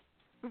now.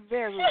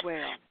 Very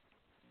well.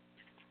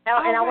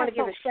 And I want to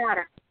give a shout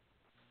out.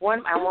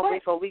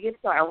 Before we get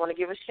started, I want to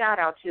give a shout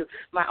out to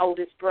my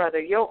oldest brother,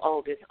 your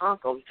oldest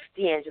uncle,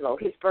 D'Angelo.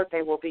 His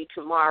birthday will be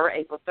tomorrow,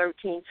 April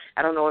 13th.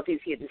 I don't know if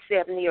he's hitting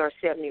 70 or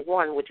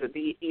 71, which would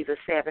be either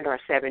 7 or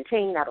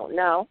 17. I don't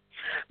know.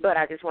 But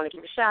I just want to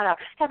give a shout out.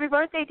 Happy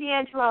birthday,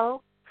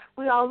 D'Angelo.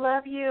 We all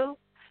love you.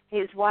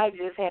 His wife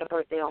just had a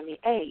birthday on the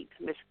 8th,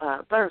 Miss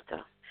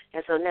Bertha.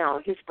 And so now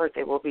his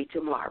birthday will be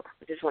tomorrow.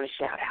 I just want to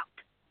shout out.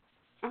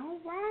 All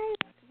right.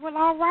 Well,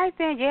 all right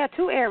then. Yeah,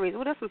 2 Aries.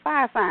 Well, that's some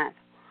fire signs.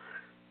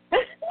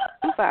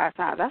 2 fire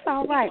signs. That's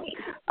all right.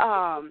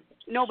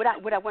 No,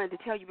 but what I wanted to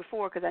tell you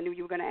before, because I knew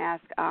you were going to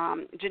ask,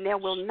 Janelle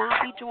will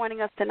not be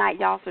joining us tonight,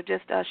 y'all, so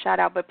just a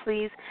shout-out. But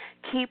please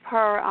keep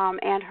her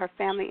and her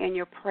family in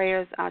your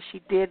prayers.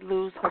 She did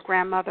lose her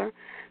grandmother,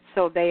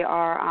 so they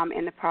are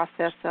in the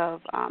process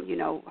of, her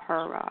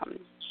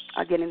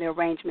getting the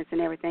arrangements and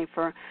everything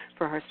for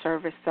her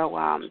service. So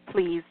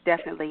please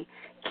definitely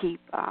keep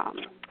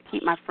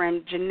my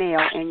friend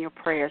Janelle in your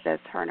prayers as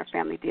her and her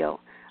family deal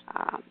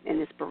in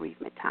this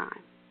bereavement time.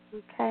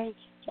 Okay?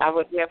 I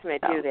would definitely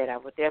do that. I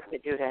would definitely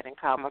do that and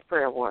call my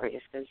prayer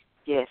warriors, because,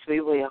 yes,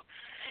 we will.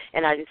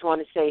 And I just want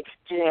to say,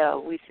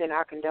 Janelle, we send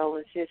our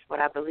condolences,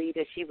 but I believe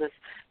that she was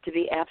to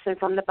be absent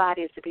from the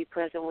body is to be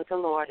present with the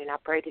Lord, and I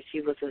pray that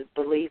she was a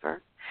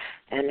believer,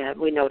 and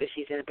we know that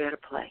she's in a better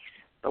place.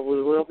 But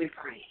we will be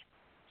praying.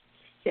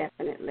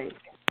 Definitely.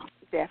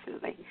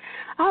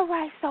 All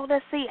right, so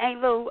let's see. Hey,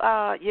 Lou,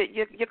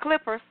 your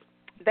Clippers,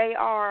 they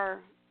are,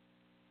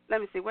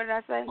 let me see, what did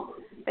I say?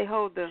 They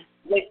hold the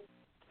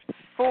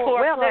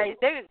fourth. Well,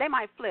 they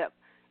might flip.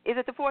 Is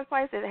it the 4th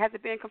place? Has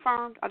it been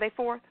confirmed? Are they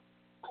 4th?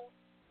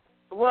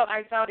 Well,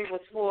 I thought it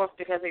was 4th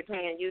because they're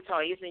playing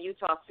Utah. Isn't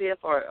Utah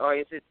 5th, or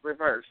is it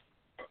reversed?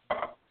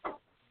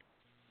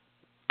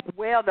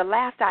 Well, the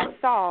last I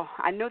saw,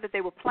 I knew that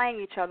they were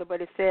playing each other,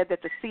 but it said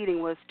that the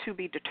seeding was to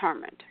be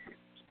determined.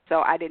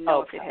 So I didn't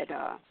know if it had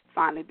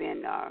finally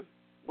been,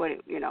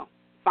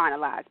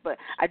 finalized. But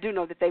I do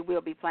know that they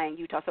will be playing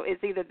Utah. So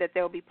it's either that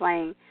they'll be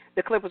playing,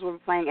 the Clippers will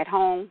be playing at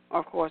home or,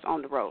 of course,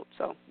 on the road.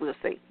 So we'll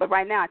see. But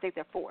right now I think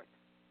they're 4th.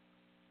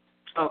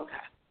 Okay.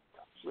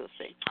 We'll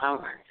see. All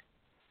right.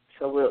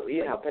 So we'll,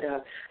 but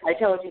I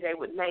told you they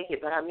would make it,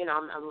 but I'm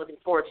looking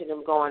forward to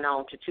them going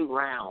on to 2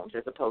 rounds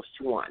as opposed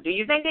to 1. Do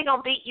you think they're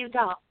gonna beat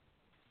Utah?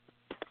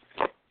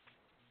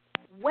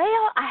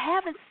 Well, I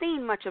haven't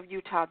seen much of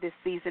Utah this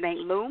season,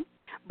 Aunt Lou.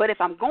 But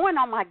if I'm going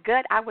on my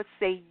gut, I would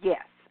say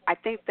yes. I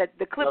think that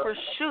the Clippers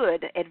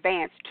should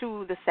advance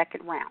to the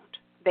 2nd round.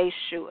 They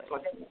should.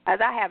 As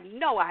I have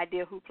no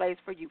idea who plays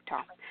for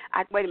Utah.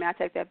 Wait a minute,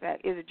 I take that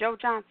back. Is it Joe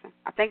Johnson?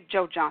 I think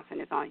Joe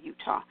Johnson is on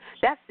Utah.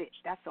 That's it.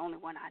 That's the only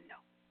one I know.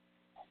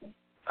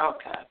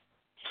 Okay.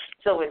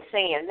 So in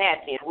saying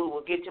that, then we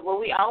will get to, well,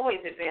 we always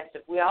advance,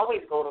 we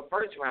always go to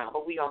first round,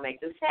 but we don't make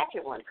the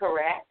second one,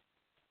 correct?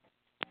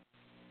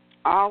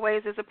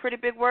 Always is a pretty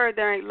big word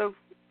there, ain't Lou?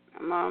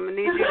 I'm going to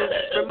need you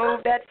to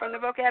remove that from the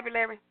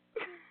vocabulary.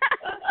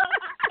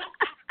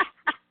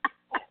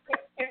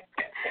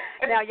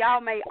 Now,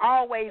 y'all may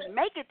always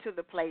make it to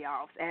the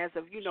playoffs as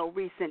of,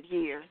 recent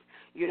years.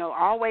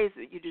 Always,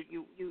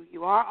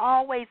 you are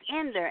always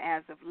in there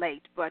as of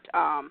late, but,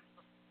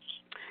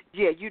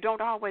 you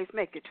don't always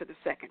make it to the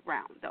second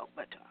round, though,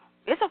 but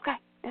it's okay.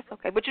 It's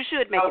okay, but you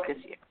should make it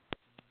this year.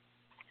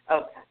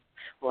 Okay.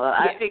 Well,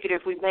 I figured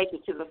if we make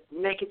it to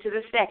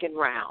the second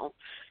round,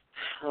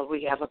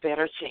 we have a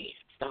better chance,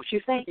 don't you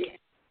think?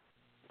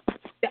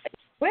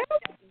 Well,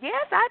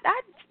 yes, I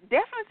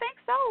definitely think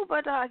so.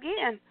 But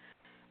again,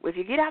 if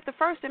you get out the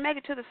first and make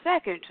it to the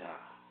second,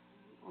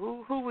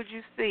 who would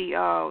you see?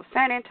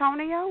 San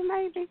Antonio,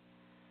 maybe.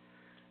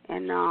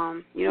 And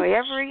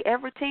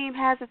every team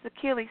has its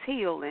Achilles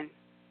heel, and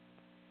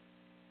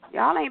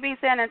y'all ain't beat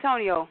San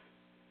Antonio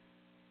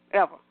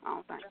ever, I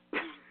don't think.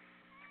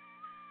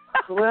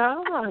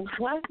 Well,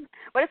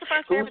 but it's the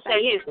first for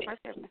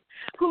everything.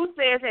 Who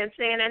says that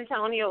San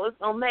Antonio is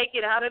going to make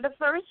it out of the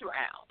first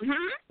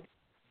round?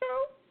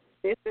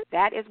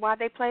 That is why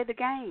they play the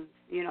games.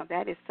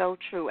 That is so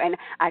true. And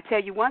I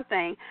tell you one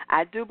thing,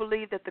 I do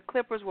believe that the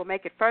Clippers will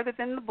make it further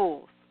than the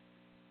Bulls.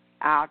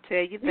 I'll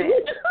tell you that.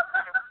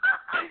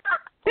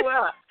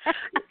 Well,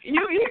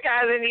 you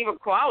guys didn't even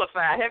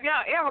qualify. Have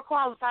y'all ever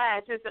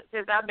qualified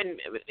since I've been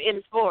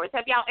in sports?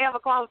 Have y'all ever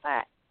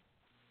qualified?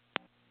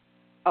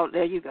 Oh,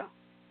 there you go.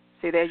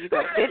 See, there you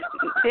go.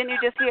 Didn't you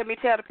just hear me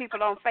tell the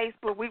people on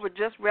Facebook we were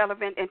just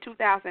relevant in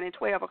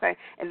 2012, okay?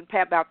 And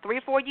about 3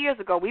 or 4 years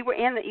ago, we were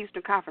in the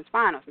Eastern Conference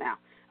Finals now.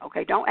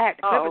 Okay, don't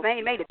act. The Clippers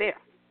ain't made it there.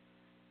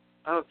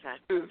 Okay.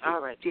 Mm-hmm.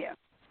 All right. Yeah.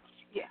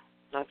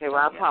 Okay, well,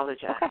 I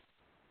apologize. Okay.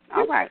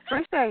 All right.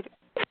 Appreciate it.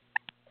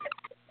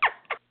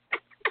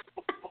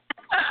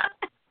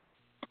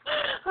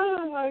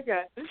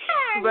 Okay.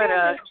 But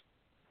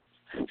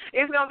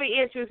it's going to be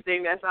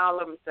interesting. That's all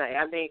I'm going to say.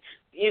 I mean,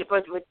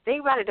 but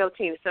think about it, though,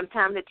 teams.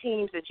 Sometimes the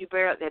teams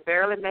that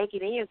barely make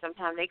it in,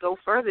 sometimes they go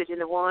further than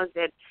the ones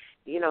that,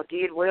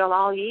 did well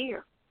all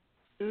year.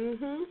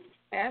 Mhm.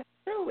 That's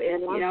true.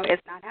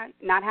 It's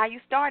not how you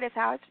start, it's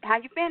how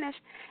you finish.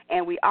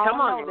 And we all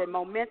know that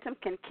momentum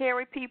can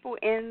carry people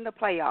in the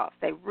playoffs.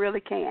 They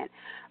really can.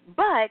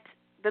 But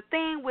the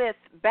thing with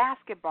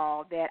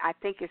basketball that I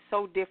think is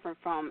so different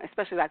from,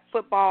 especially like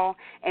football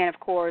and, of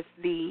course,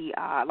 the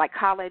like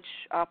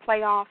college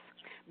playoffs,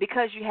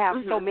 because you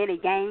have so many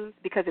games,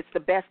 because it's the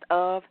best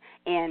of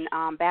in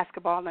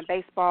basketball and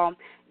baseball,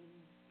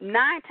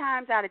 9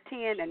 times out of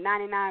 10 and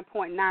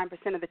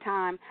 99.9% of the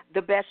time,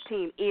 the best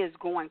team is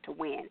going to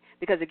win.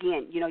 Because,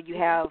 again, you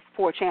have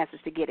 4 chances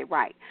to get it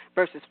right.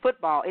 Versus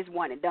football, it's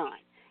one and done.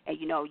 And,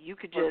 you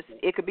could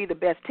it could be the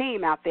best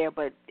team out there,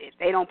 but if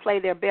they don't play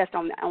their best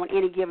on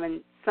any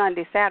given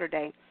Sunday,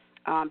 Saturday,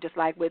 just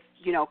like with,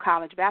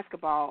 college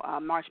basketball,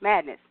 March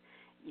Madness,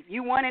 if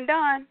you one and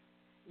done,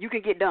 you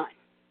can get done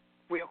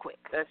real quick.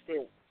 That's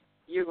it.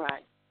 You're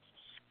right.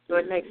 So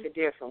it makes a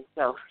difference.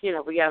 So,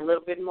 we got a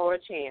little bit more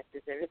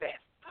chances in the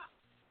basketball.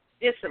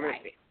 Just a little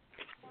bit.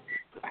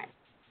 Right.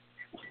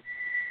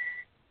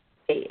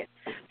 Yeah.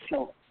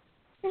 So,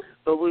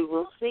 but we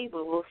will see.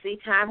 We will see.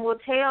 Time will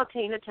tell,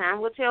 Tina.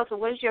 Time will tell. So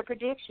what is your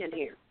prediction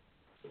here?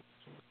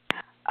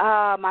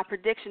 My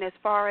prediction as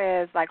far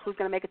as, like, who's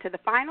going to make it to the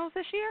finals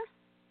this year?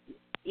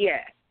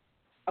 Yeah.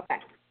 Okay.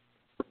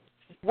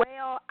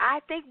 Well,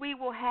 I think we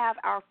will have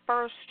our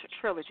first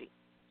trilogy.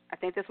 I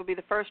think this will be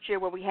the first year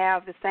where we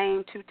have the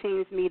same 2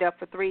 teams meet up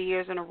for 3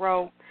 years in a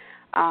row.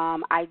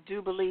 I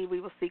do believe we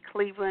will see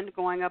Cleveland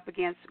going up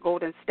against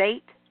Golden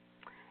State.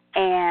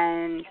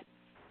 And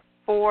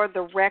for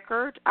the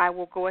record, I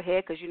will go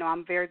ahead because,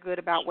 I'm very good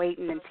about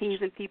waiting and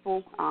teasing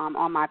people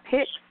on my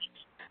picks.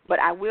 But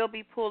I will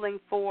be pulling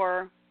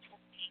for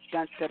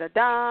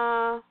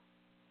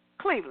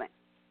Cleveland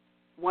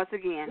once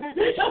again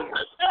this year.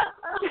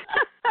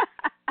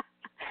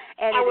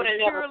 And I would have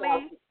never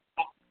purely...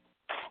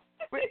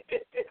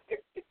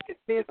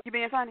 You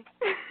being funny?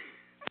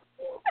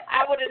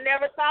 I would have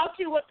never thought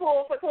you would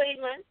pull for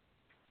Cleveland.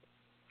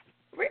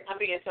 I'm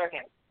being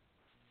sarcastic.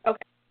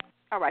 Okay.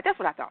 All right. That's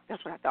what I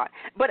thought.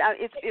 But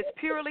it's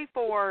purely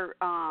for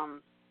I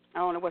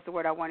don't know what's the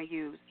word I want to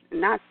use.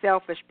 Not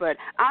selfish, but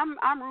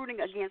I'm rooting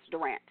against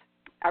Durant.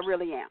 I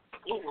really am.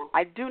 Mm-hmm.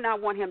 I do not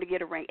want him to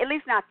get a ring. At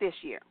least not this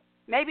year.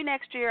 Maybe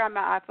next year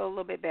I feel a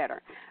little bit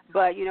better.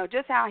 But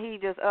just how he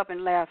just up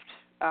and left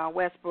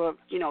Westbrook,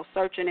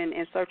 searching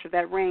in search of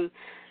that ring.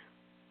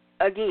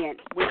 Again,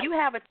 when you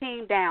have a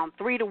team down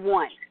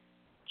 3-1,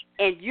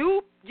 and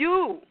you,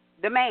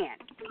 the man,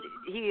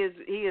 he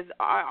is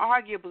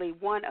arguably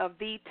one of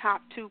the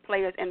top 2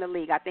 players in the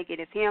league. I think it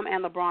is him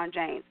and LeBron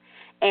James.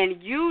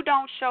 And you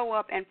don't show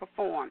up and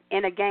perform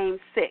in a game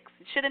 6.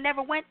 Should have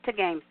never went to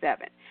game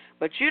 7.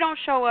 But you don't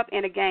show up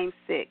in a game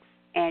 6,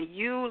 and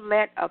you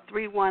let a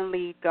 3-1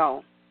 lead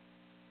go.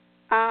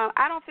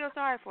 I don't feel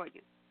sorry for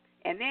you.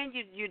 and then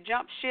you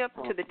jump ship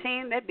to the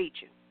team that beat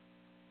you.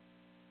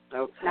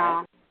 Okay.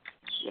 No,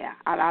 yeah,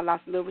 I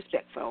lost a little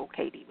respect for old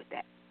KD with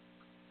that.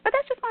 But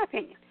that's just my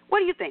opinion. What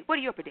do you think? What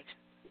are your predictions?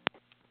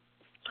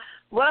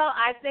 Well,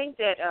 I think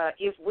that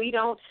if we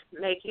don't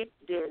make it,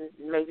 then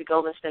maybe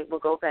Golden State will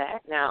go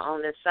back. Now,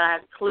 on the side,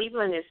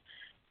 Cleveland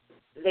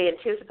they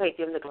anticipate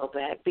them to go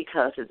back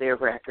because of their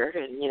record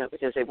and,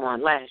 because they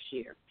won last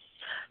year.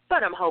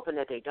 But I'm hoping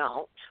that they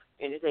don't.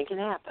 Anything can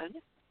happen.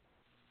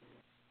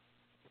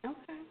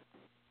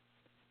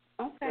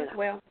 Okay.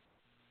 Well,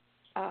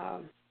 I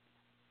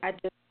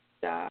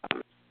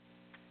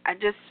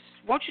just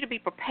want you to be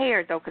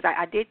prepared, though, because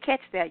I did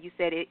catch that. You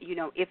said,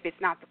 if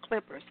it's not the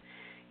Clippers,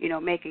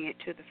 making it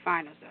to the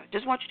finals.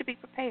 Just want you to be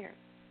prepared.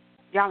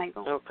 Y'all ain't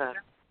going. Okay.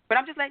 But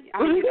I'm just letting you. I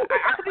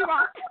could be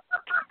wrong.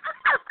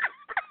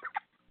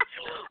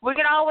 We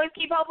can always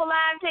keep hope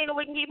alive, Tina.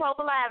 We can keep hope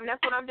alive, and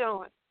that's what I'm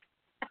doing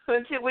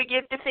until we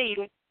get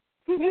defeated.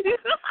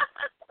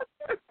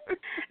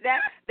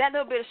 That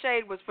little bit of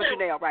shade was for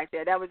Janelle right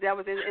there. That was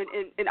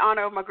in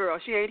honor of my girl.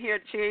 She ain't here,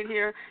 to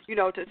hear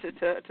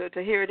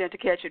it and to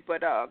catch it.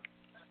 But I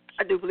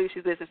do believe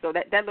she's listening. So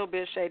that little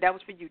bit of shade, that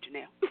was for you,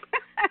 Janelle.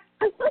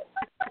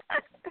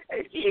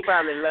 She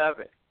probably love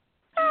it.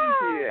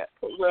 Yeah.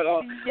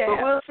 Well,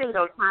 but we'll see.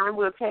 Though time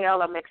will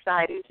tell. I'm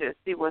excited to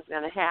see what's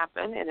going to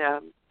happen, and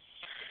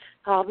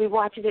I'll be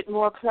watching it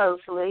more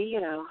closely.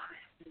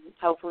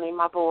 Hopefully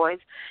my boys,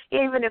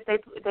 even if they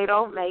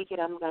don't make it,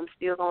 I'm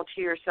still going to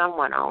cheer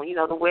someone on.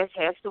 The West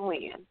has to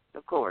win,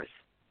 of course.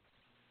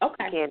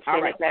 Okay. Can't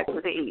send it back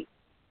to the East.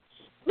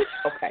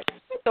 Okay.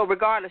 So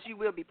regardless, you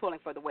will be pulling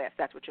for the West.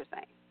 That's what you're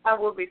saying. I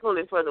will be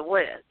pulling for the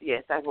West.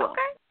 Yes, I will.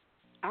 Okay.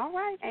 All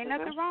right. Ain't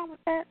nothing wrong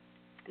with that.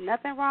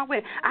 Nothing wrong with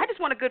it. I just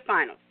want a good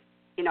finals.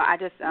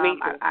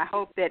 I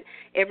hope that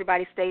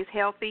everybody stays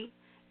healthy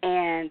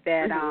and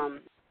that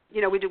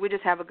we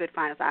just have a good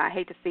finals. I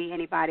hate to see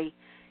anybody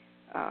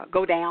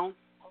go down,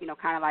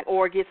 kind of like,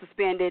 or get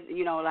suspended,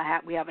 we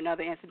have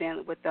another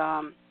incident with,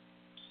 Draymond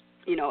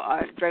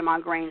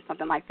Green,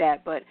 something like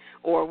that,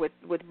 or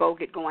with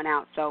Bogut going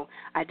out. So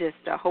I just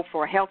hope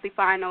for a healthy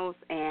finals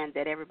and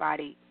that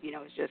everybody,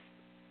 is just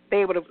be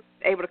able to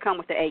come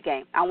with the A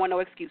game. I want no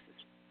excuses.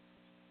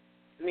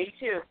 Me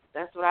too.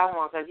 That's what I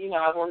want, because,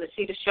 I want to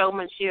see the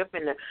showmanship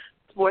and the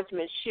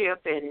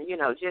sportsmanship and,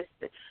 just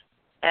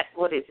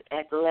what is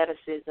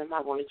athleticism.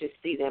 I want to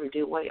just see them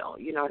do well,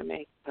 you know what I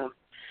mean? So,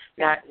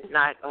 not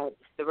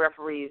the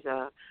referees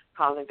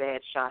calling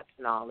bad shots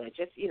and all that.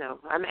 Just,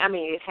 I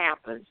mean, it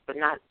happens, but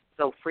not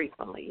so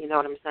frequently. You know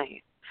what I'm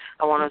saying?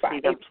 I want to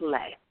see them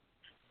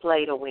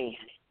play to win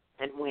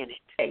and win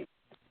it.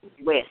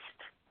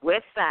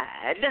 West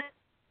side.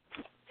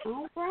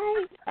 All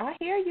right, I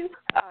hear you.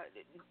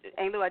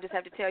 Lou, I just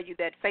have to tell you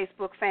that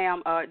Facebook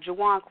fam,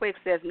 Jawan Quick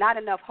says, not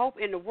enough hope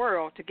in the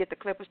world to get the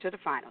Clippers to the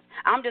finals.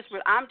 I'm just a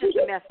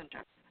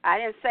messenger. I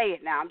didn't say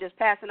it now. I'm just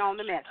passing on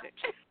the message.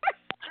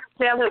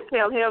 Tell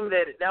him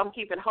that I'm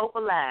keeping hope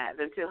alive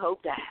until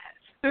hope dies.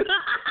 Send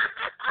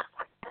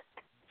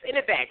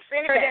it back.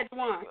 Heard that,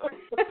 Jawan.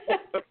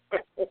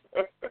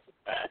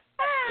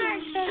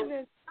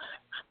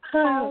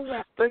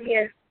 But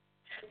yeah.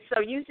 So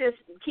you just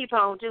keep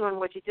on doing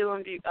what you're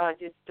doing,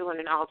 just doing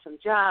an awesome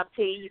job,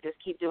 T. You just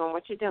keep doing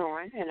what you're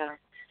doing, and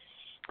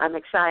I'm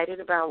excited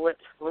about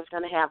what's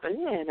going to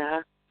happen, and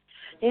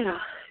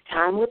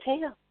time will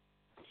tell.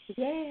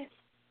 Yes,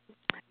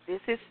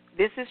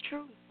 this is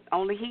true.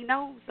 Only he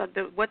knows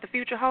what the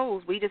future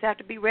holds. We just have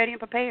to be ready and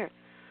prepared.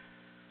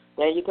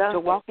 There you go. To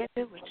walk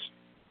into it.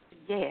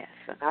 Yes.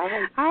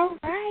 All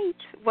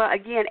right. Well,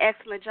 again,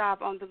 excellent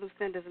job on the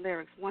Lucinda's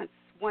lyrics once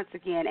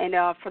again. And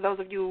for those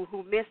of you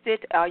who missed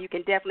it, you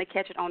can definitely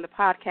catch it on the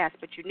podcast,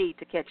 but you need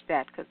to catch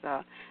that because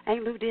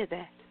Aunt Lou did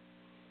that.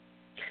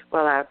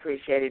 Well, I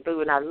appreciate it,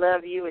 Boo, and I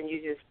love you, and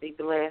you just be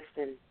blessed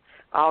in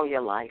all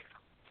your life.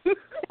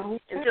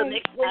 Until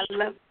next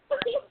week.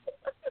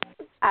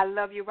 I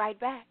love you right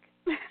back.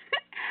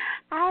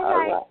 All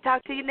right.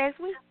 Talk to you next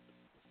week.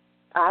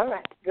 All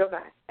right.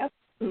 Goodbye.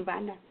 Okay. Bye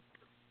now.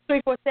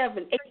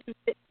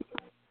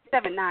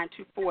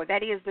 347-826-7924.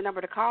 That is the number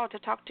to call to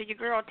talk to your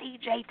girl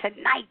TJ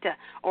tonight,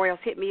 or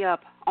else hit me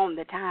up on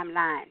the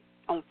timeline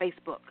on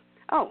Facebook.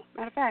 Oh,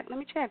 matter of fact, let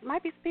me check.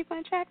 Might be some people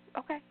in chat.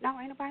 Okay, no,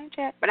 ain't nobody in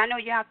chat. But I know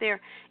you're out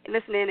there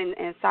listening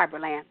in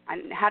Cyberland.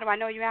 How do I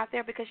know you're out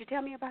there? Because you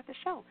tell me about the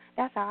show.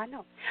 That's how I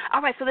know.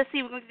 All right, so let's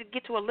see. We're going to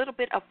get to a little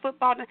bit of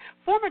football.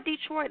 Former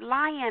Detroit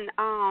Lion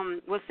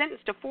was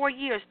sentenced to 4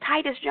 years.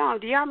 Titus Young,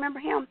 do y'all remember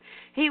him?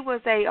 He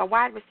was a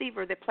wide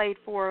receiver that played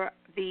for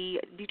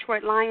the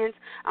Detroit Lions.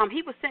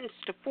 He was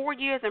sentenced to 4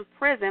 years in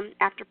prison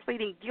after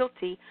pleading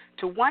guilty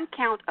to one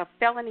count of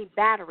felony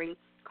battery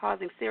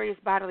causing serious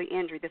bodily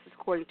injury. This is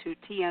according to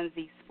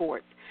TMZ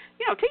Sports.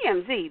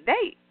 TMZ,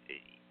 if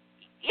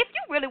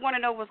you really want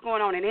to know what's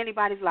going on in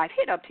anybody's life,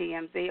 hit up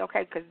TMZ,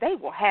 okay, because they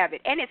will have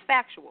it, and it's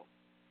factual.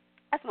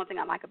 That's one thing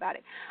I like about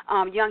it.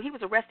 Young, he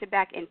was arrested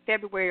back in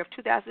February of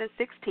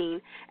 2016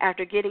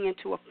 after getting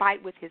into a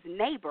fight with his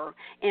neighbor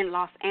in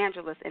Los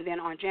Angeles, and then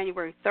on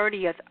January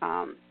 30th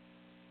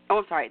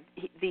I'm sorry,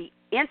 the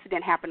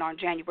incident happened on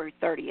January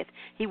 30th.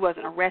 He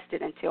wasn't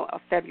arrested until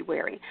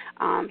February.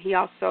 He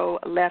also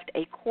left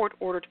a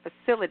court-ordered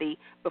facility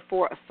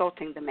before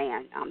assaulting the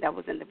man. That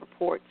was in the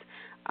reports.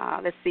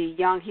 Let's see,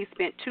 Young, he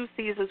spent 2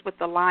 seasons with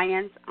the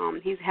Lions.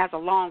 He has a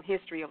long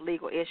history of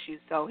legal issues,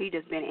 so he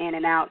just been in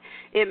and out.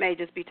 It may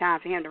just be time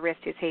for him to rest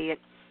his head,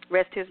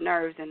 rest his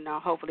nerves, and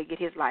hopefully get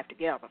his life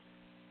together.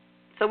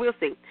 So we'll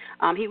see.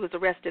 He was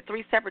arrested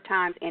 3 separate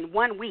times in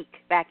 1 week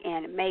back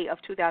in May of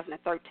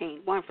 2013.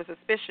 One for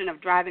suspicion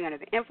of driving under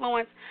the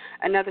influence,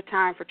 another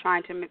time for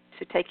trying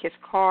to take his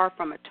car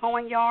from a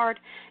towing yard,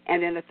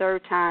 and then the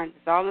third time,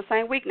 it's all in the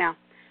same week now,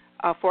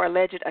 for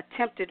alleged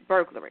attempted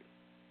burglary.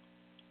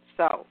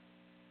 So,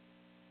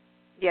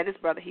 yeah, this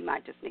brother, he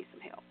might just need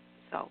some help.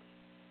 So,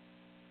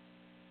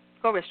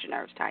 go rest your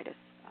nerves, Titus.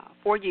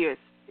 4 years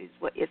is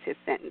what is his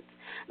sentence.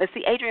 Let's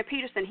see, Adrian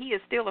Peterson, he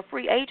is still a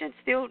free agent,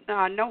 still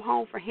no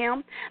home for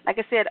him. Like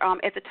I said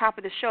at the top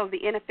of the show, the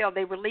NFL,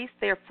 they released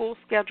their full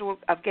schedule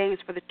of games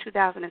for the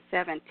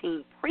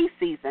 2017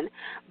 preseason,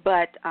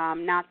 but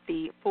not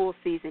the full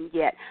season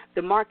yet.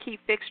 The marquee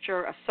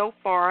fixture so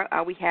far,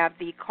 we have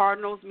the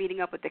Cardinals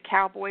meeting up with the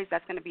Cowboys.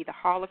 That's going to be the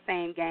Hall of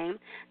Fame game.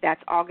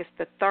 That's August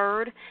the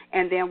 3rd.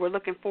 And then we're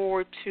looking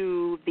forward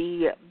to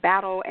the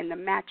battle and the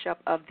matchup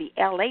of the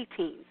L.A.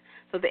 teams.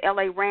 So the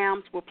L.A.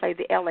 Rams will play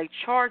the L.A.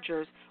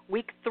 Chargers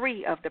week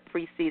 3 of the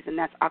preseason.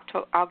 That's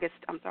August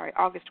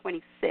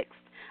 26th.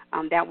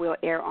 That will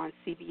air on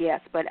CBS.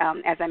 But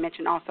as I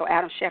mentioned also,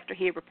 Adam Schefter,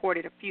 he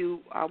reported a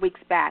few weeks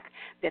back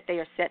that they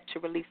are set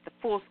to release the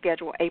full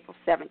schedule April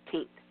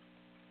 17th.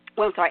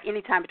 Well, I'm sorry,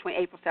 anytime between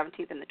April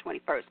 17th and the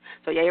 21st.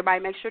 So, yeah,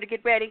 everybody make sure to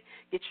get ready,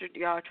 get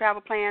your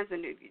travel plans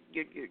and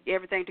your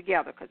everything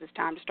together because it's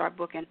time to start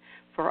booking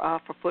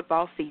for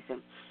football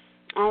season.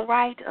 All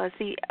right,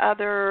 see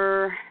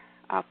other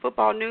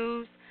football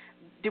news.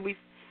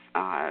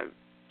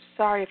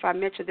 Sorry if I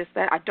mentioned this.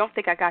 I don't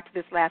think I got to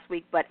this last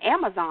week, but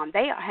Amazon,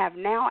 they have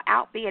now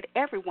outbid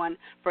everyone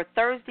for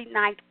Thursday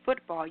night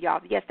football, y'all.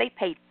 Yes, they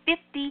paid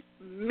 $50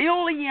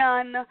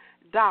 million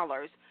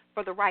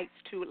for the rights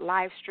to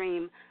live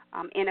stream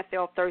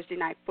NFL Thursday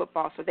night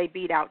football. So they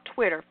beat out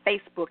Twitter,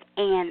 Facebook,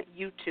 and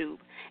YouTube.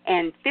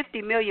 And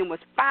 $50 million was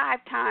 5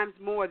 times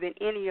more than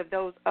any of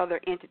those other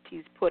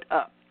entities put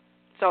up.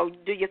 So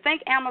do you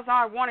think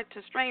Amazon wanted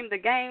to stream the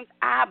games?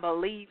 I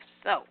believe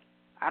so.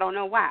 I don't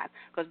know why,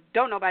 because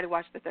don't nobody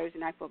watch the Thursday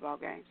night football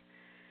games,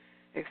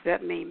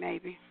 except me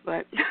maybe.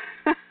 But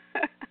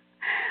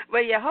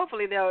yeah,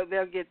 hopefully they'll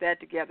get that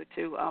together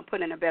too,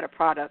 put in a better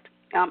product.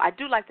 I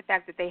do like the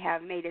fact that they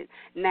have made it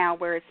now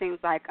where it seems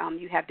like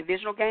you have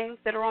divisional games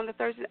that are on the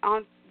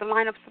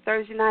lineups for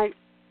Thursday night,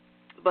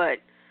 but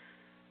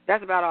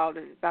that's about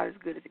as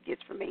good as it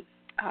gets for me.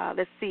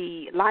 Let's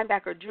see,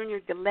 linebacker Junior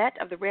Gillette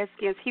of the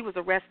Redskins, he was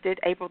arrested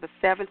April the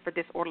 7th for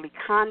disorderly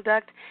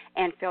conduct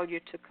and failure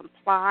to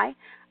comply.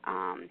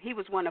 He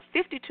was one of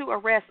 52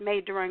 arrests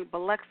made during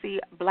Biloxi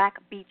Black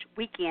Beach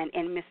Weekend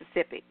in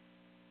Mississippi.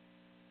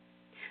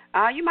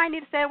 You might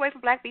need to stay away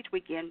from Black Beach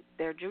Weekend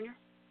there, Junior.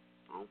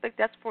 I don't think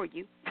that's for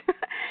you.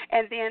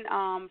 And then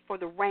for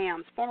the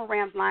Rams, former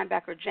Rams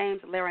linebacker James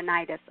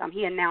Laurinaitis,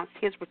 he announced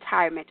his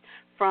retirement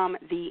from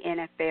the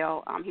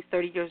NFL. He's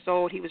 30 years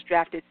old. He was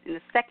drafted in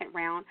the 2nd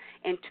round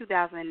in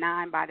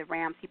 2009 by the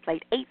Rams. He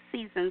played 8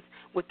 seasons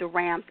with the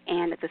Rams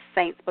and the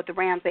Saints, but the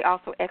Rams, they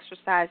also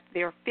exercised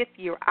their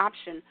 5th-year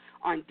option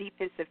on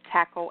defensive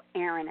tackle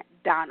Aaron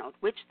Donald,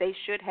 which they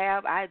should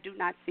have. I do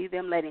not see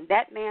them letting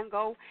that man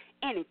go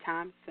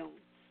anytime soon.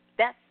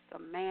 That's a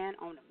man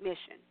on a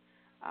mission.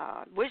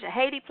 Wish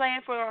Haiti playing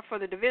for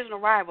the divisional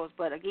rivals,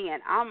 but again,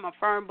 I'm a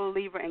firm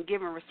believer in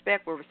giving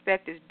respect where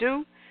respect is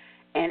due,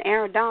 and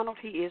Aaron Donald,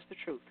 he is the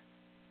truth.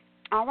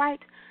 All right,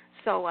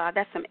 so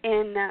that's some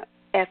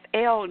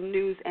NFL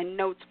news and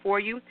notes for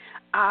you.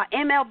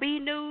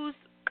 MLB news,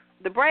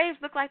 the Braves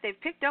look like they've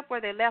picked up where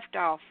they left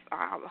off.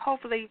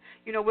 Hopefully,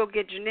 we'll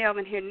get Janelle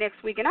in here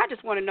next week, and I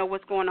just want to know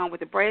what's going on with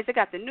the Braves. They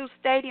got the new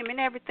stadium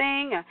and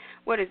everything.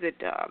 What is it,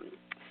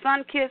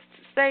 Sun-Kissed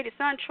Stadium,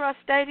 SunTrust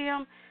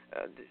Stadium?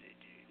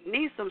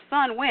 Needs some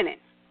sun winning,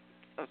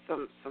 or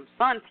some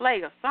sun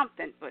play or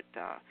something. But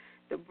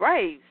the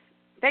Braves,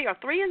 they are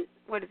 1-6.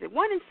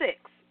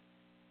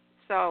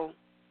 So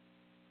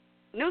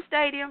new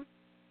stadium,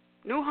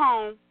 new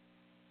home,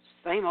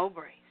 same old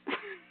Braves.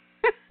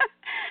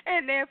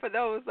 And then for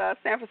those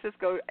San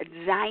Francisco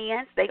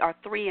Giants, they are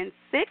 3-6,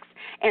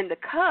 and the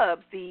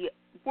Cubs, the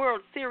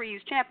World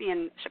Series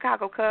champion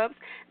Chicago Cubs,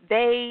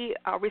 they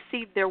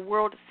received their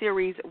World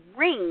Series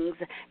rings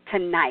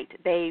tonight.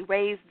 They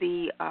raised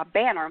the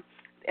banner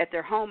at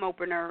their home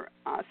opener,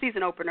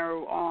 season opener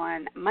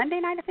on Monday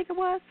night, I think it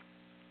was.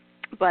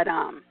 But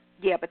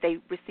but they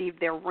received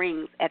their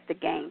rings at the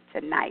game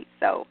tonight.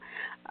 So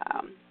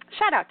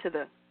shout out to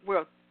the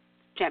World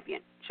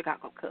Champion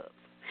Chicago Cubs.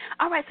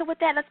 All right, so with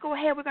that, let's go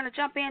ahead. We're going to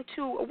jump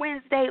into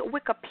Wednesday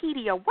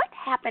Wikipedia. What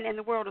happened in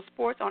the world of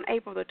sports on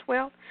April the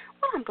 12th?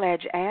 Well, I'm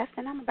glad you asked,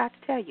 and I'm about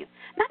to tell you.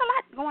 Not a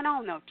lot going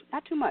on, though.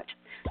 Not too much.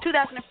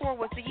 2004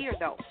 was the year,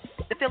 though.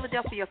 The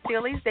Philadelphia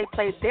Phillies, they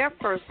played their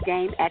first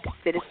game at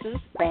Citizens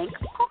Bank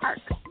Park.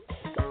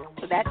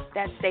 So that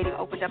stadium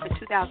opened up in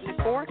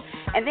 2004.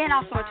 And then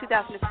also in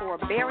 2004,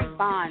 Barry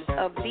Bonds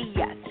of the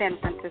San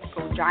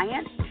Francisco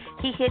Giants,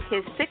 he hit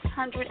his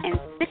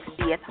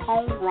 660th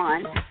home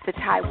run to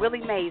tie Willie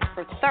Mays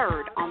for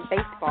third on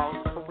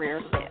baseball's career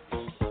list.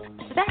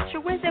 So that's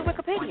your Wednesday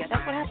Wikipedia.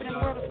 That's what happened in the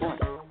world of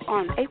sports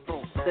on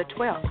April the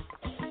 12th.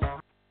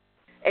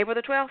 April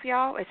the 12th,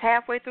 y'all. It's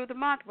halfway through the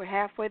month. We're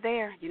halfway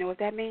there. You know what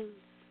that means?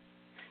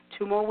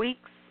 2 more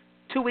weeks.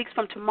 2 weeks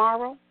from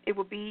tomorrow, it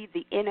will be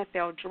the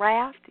NFL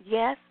draft.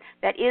 Yes,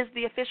 that is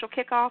the official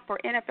kickoff for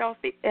NFL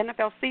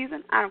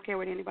season. I don't care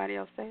what anybody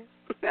else says.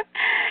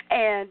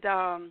 And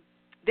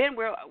then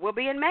we'll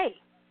be in May.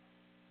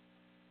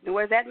 And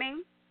what does that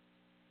mean?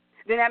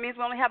 Then that means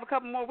we only have a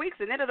couple more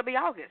weeks, and then it'll be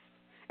August.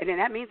 And then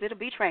that means it'll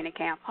be training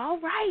camp. All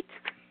right.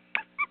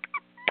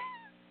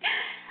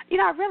 You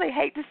know, I really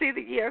hate to see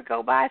the year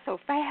go by so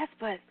fast,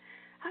 but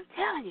I'm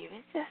telling you,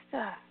 it's just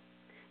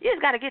you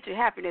just got to get your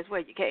happiness where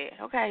you can,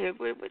 okay?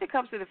 When it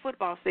comes to the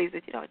football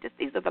season, you know,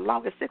 these are the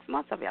longest 6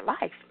 months of your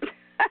life.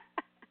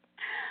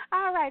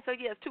 All right, so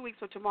yes, 2 weeks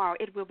from tomorrow,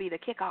 it will be the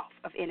kickoff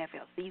of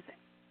NFL season.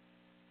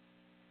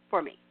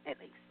 For me, at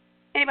least.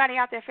 Anybody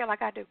out there feel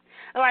like I do?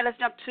 All right, let's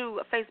jump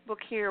to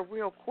Facebook here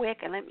real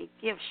quick, and let me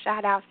give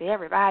shout-outs to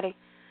everybody.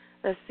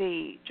 Let's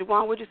see.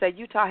 Juwan, would you say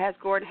Utah has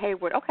Gordon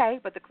Hayward? Okay,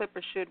 but the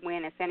Clippers should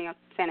win, and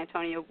San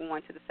Antonio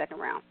going to the second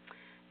round.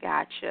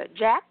 Gotcha.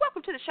 Jack,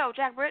 welcome to the show,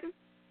 Jack Britton.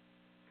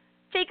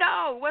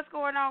 Chico, what's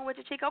going on with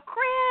you, Chico?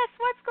 Chris,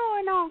 what's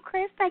going on,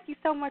 Chris? Thank you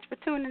so much for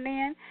tuning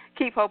in.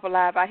 Keep hope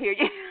alive. I hear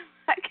you.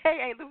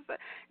 Okay, Lucinda.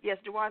 Yes,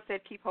 Juwan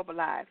said keep hope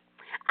alive.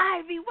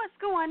 Ivy, what's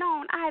going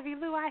on? Ivy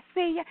Lou, I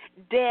see you.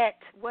 Det,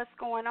 what's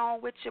going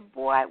on with your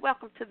boy?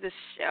 Welcome to the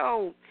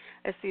show.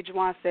 Let's see,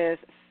 Juwan says,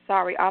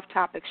 sorry, off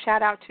topic.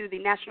 Shout out to the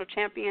national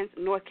champions,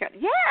 North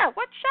Carolina. Yeah,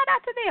 what? Shout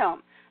out to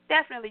them.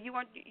 Definitely.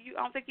 I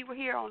don't think you were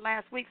here on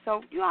last week,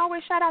 so you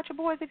always shout out your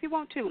boys if you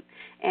want to.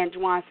 And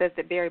Juwan says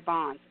that Barry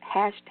Bonds,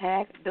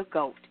 hashtag the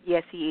GOAT.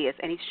 Yes, he is,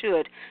 and he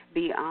should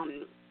be,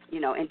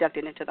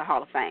 inducted into the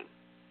Hall of Fame.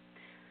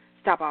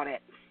 Stop all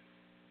that.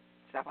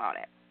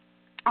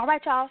 All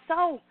right, y'all.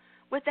 So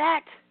with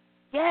that,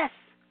 yes,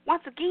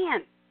 once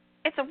again,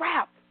 it's a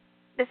wrap.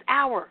 This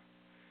hour.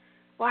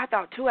 Well, I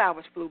thought 2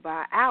 hours flew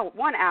by.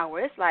 1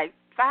 hour, it's like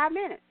 5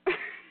 minutes.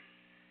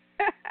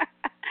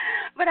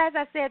 But as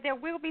I said, there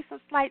will be some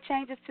slight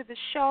changes to the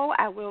show.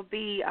 I will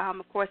be,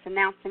 of course,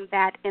 announcing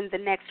that in the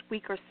next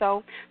week or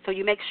so. So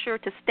you make sure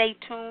to stay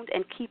tuned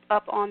and keep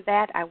up on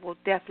that. I will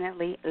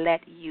definitely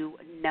let you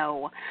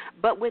know.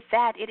 But with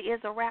that, it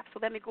is a wrap. So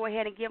let me go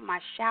ahead and give my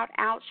shout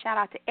out. Shout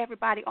out to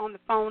everybody on the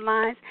phone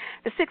lines.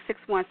 The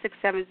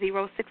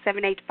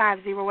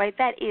 661-670-678-508.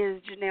 That is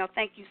Janelle.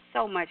 Thank you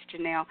so much,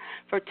 Janelle,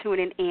 for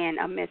tuning in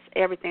amidst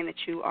everything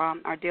that you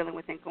are dealing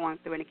with and going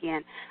through. And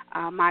again,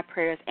 my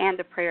prayers and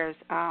the prayers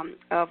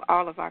of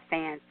all of our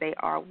fans, they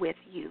are with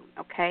you,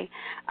 okay?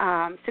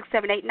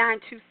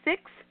 678-926.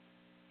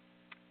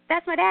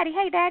 That's my daddy.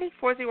 Hey, Daddy,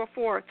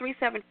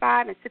 404-375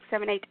 and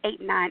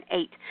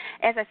 678-898.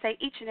 As I say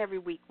each and every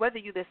week, whether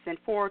you listen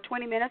for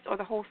 20 minutes or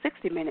the whole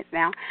 60 minutes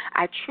now,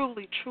 I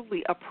truly,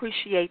 truly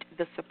appreciate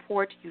the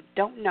support. You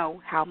don't know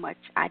how much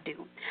I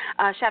do.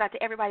 Shout out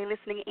to everybody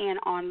listening in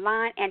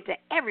online and to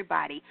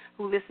everybody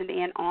who listened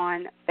in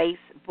on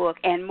Facebook.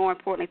 And more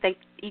importantly, thank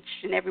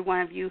each and every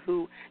one of you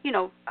who,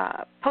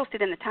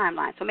 posted in the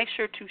timeline. So make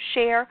sure to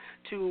share,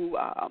 to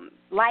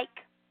like,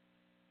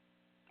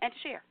 and to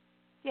share.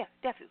 Yeah,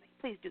 definitely.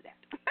 Please do that.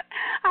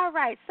 All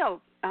right.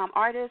 So,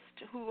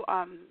 artists who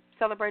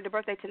celebrated a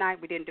birthday tonight,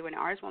 we didn't do any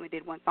artists, we only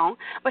did one song.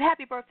 But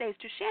happy birthdays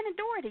to Shannon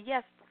Doherty,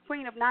 yes,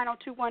 Queen of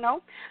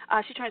 90210.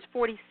 She turns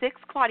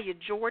 46. Claudia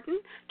Jordan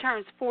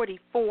turns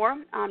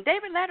 44.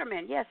 David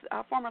Letterman, yes,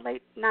 former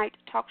late-night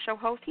talk show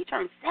host, he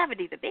turns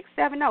 70, the big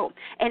 7-0.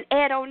 And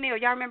Ed O'Neill,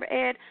 y'all remember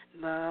Ed?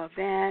 Love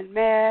and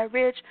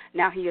Marriage.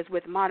 Now he is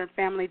with Modern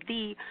Family,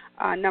 the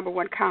number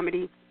one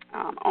comedy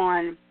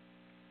on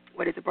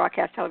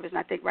broadcast television,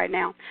 I think, right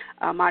now.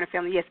 Modern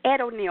Family, yes.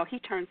 Ed O'Neill, he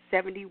turned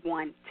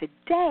 71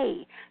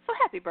 today. So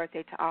happy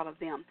birthday to all of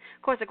them.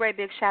 Of course, a great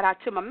big shout-out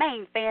to my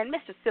main fan,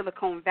 Mr.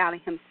 Silicon Valley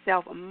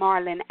himself,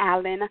 Marlon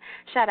Allen.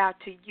 Shout-out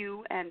to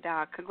you, and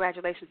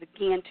congratulations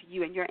again to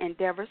you and your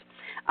endeavors.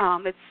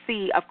 Let's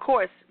see, of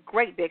course,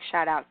 great big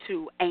shout-out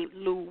to Aunt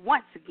Lou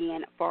once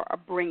again for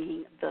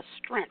bringing the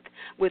strength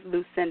with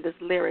Lucinda's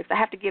lyrics. I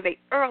have to give an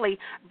early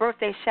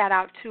birthday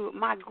shout-out to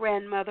my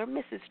grandmother,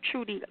 Mrs.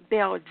 Trudy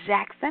Bell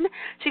Jackson.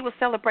 She will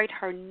celebrate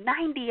her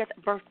 90th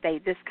birthday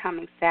this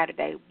coming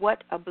Saturday.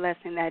 What a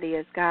blessing that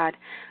is. God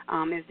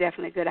is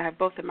definitely good. I have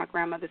both of my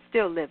grandmothers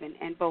still living,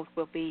 and both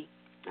will be,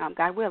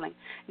 God willing,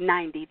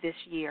 90 this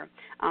year.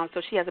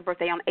 So she has a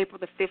birthday on April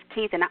the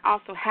 15th, and I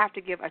also have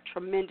to give a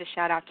tremendous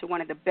shout-out to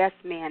one of the best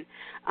men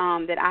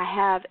that I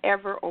have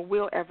ever or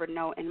will ever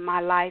know in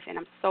my life, and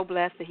I'm so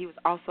blessed that he was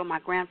also my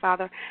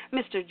grandfather,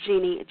 Mr.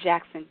 Jeannie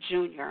Jackson,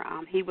 Jr.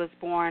 He was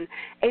born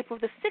April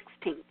the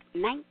 16th,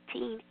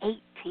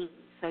 1918.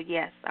 So,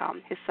 yes,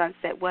 his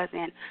sunset was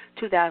in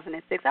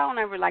 2006. I don't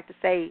ever like to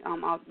say,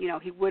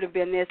 he would have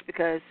been this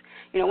because,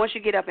 once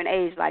you get up in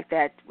age like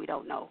that, we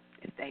don't know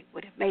if they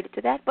would have made it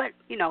to that. But,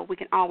 we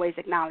can always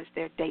acknowledge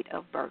their date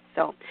of birth.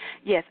 So,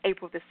 yes,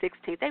 April the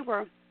 16th. They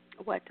were,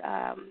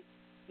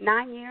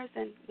 9 years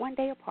and 1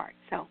 day apart.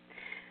 So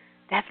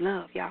that's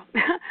love, y'all.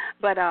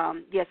 But,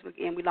 yes,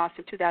 and we lost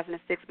him in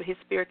 2006, but his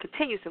spirit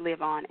continues to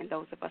live on in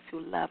those of us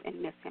who love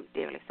and miss him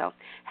dearly. So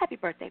happy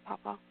birthday,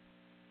 Papa.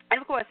 And,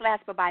 of course,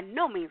 last but by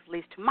no means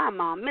least, to my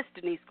mom, Miss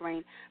Denise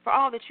Green, for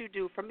all that you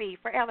do for me,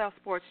 for LL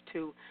Sports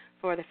 2,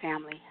 for the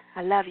family.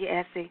 I love you,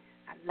 Essie.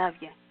 I love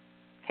you.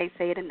 Can't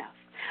say it enough.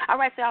 All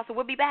right, so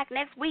we'll be back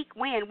next week,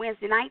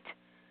 Wednesday night,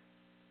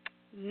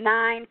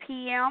 9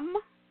 p.m.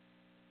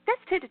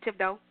 That's tentative,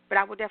 though, but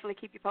I will definitely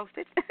keep you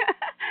posted.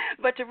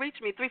 But to reach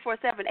me,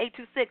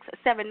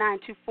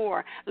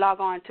 347-826-7924.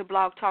 Log on to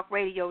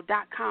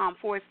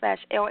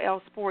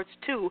blogtalkradio.com/LL Sports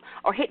 2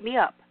 or hit me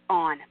up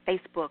on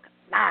Facebook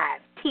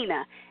Live,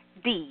 Tina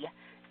D.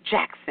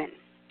 Jackson.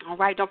 All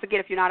right, don't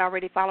forget, if you're not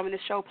already following the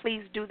show,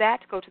 please do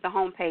that. Go to the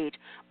homepage,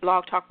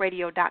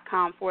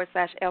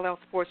 blogtalkradio.com/LL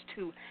Sports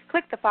 2.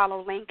 Click the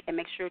follow link and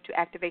make sure to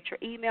activate your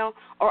email,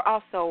 or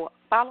also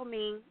follow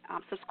me,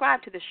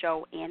 subscribe to the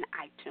show in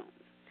iTunes.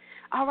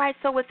 All right,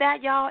 so with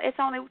that, y'all, it's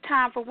only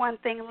time for one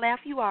thing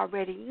left. You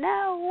already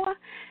know,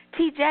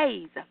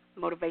 TJ's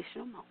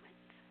Motivational Moment.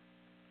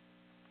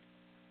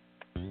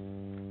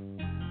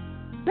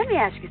 Let me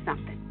ask you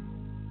something.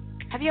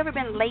 Have you ever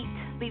been late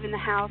leaving the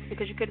house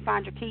because you couldn't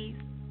find your keys?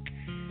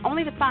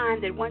 Only to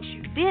find that once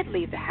you did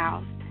leave the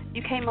house,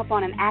 you came up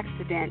on an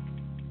accident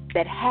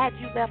that had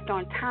you left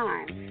on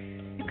time,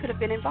 you could have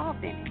been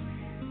involved in it.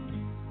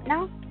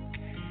 No?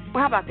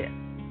 Well, how about this?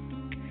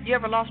 You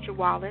ever lost your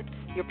wallet,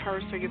 your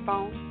purse, or your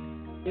phone?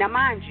 Now,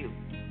 mind you,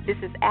 this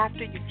is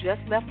after you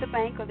just left the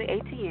bank or the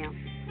ATM.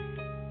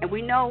 And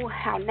we know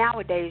how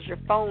nowadays your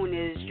phone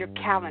is your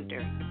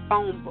calendar, your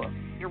phone book,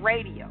 your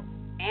radio,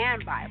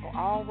 and Bible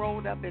all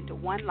rolled up into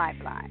one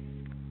lifeline.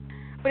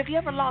 But if you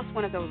ever lost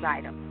one of those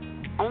items,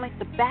 only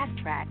to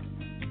backtrack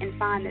and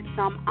find that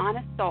some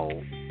honest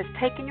soul has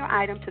taken your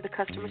item to the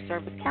customer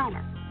service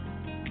counter.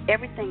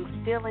 Everything's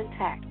still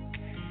intact,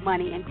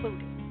 money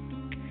included.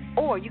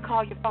 Or you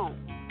call your phone,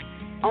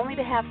 only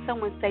to have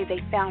someone say they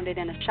found it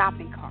in a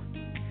shopping cart,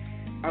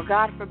 or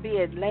God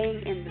forbid,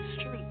 laying in the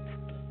street,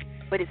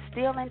 but it's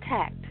still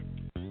intact,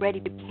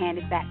 ready to be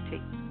handed back to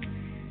you.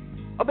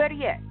 Or better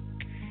yet,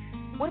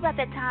 what about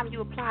that time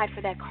you applied for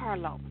that car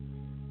loan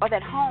or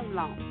that home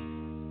loan,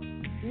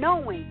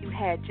 knowing you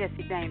had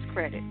Jesse James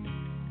credit?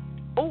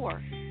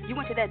 Or you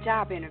went to that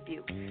job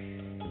interview,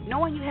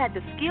 knowing you had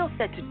the skill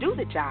set to do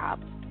the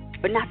job,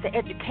 but not the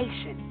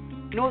education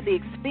nor the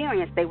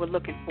experience they were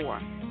looking for,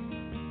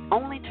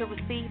 only to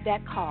receive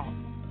that call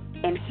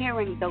and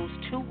hearing those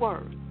two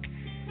words,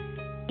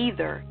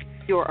 either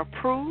you're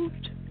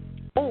approved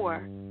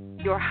or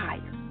you're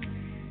hired.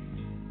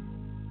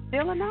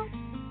 Still a no?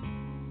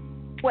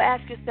 Well,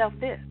 ask yourself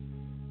this.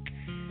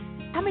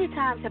 How many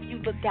times have you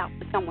looked out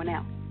for someone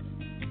else?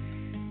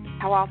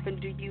 How often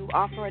do you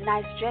offer a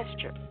nice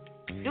gesture,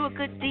 do a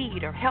good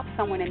deed, or help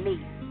someone in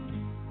need?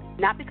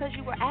 Not because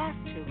you were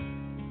asked to,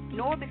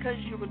 nor because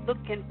you were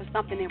looking for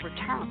something in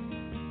return,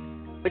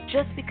 but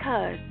just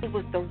because it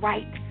was the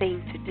right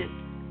thing to do.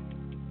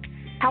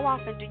 How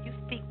often do you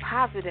speak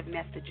positive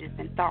messages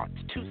and thoughts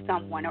to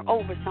someone or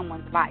over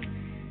someone's life?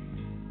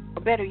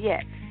 Or better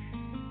yet,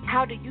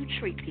 how do you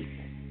treat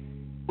people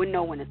when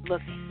no one is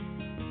looking?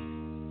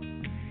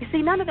 You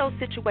see, none of those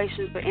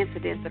situations or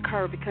incidents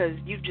occur because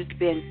you've just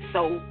been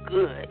so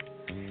good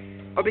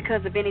or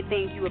because of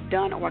anything you have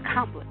done or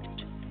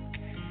accomplished.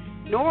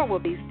 Nor will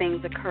these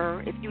things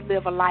occur if you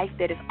live a life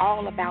that is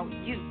all about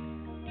you.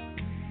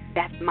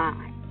 That's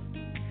mine.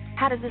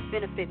 How does this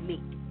benefit me?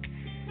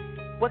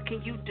 What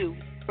can you do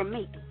for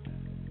me?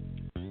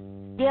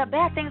 Yeah,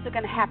 bad things are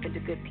going to happen to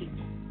good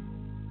people.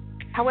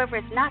 However,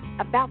 it's not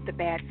about the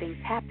bad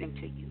things happening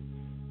to you.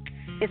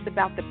 It's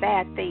about the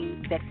bad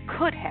things that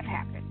could have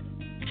happened,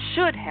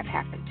 should have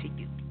happened to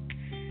you,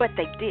 but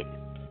they didn't.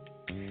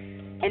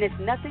 And it's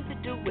nothing to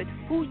do with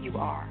who you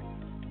are,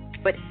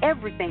 but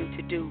everything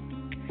to do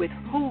with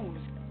whose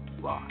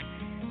you are.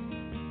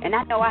 And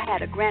I know I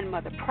had a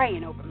grandmother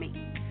praying over me.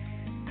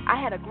 I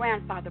had a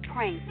grandfather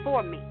praying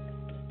for me.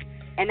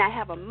 And I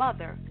have a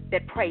mother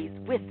that prays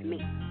with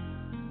me.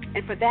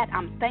 And for that,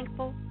 I'm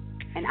thankful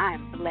and I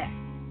am blessed.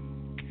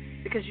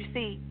 Because you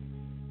see,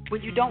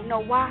 when you don't know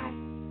why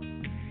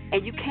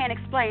and you can't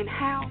explain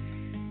how,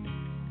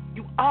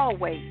 you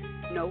always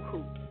know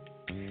who.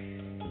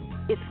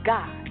 It's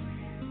God,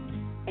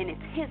 and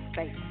it's His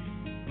favor.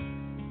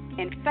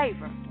 And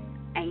favor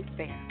ain't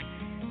fair.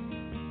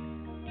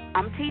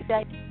 I'm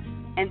TJ,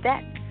 and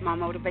that's my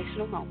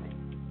motivational moment.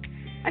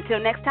 Until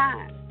next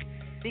time,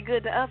 be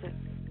good to others.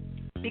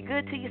 Be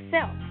good to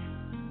yourself.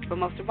 But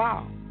most of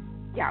all,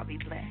 y'all be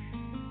blessed.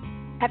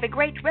 Have a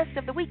great rest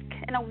of the week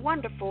and a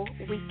wonderful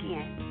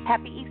weekend.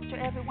 Happy Easter,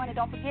 everyone. And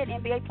don't forget,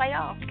 NBA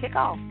playoffs kick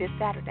off this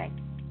Saturday.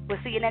 We'll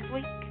see you next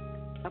week.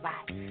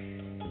 Bye-bye.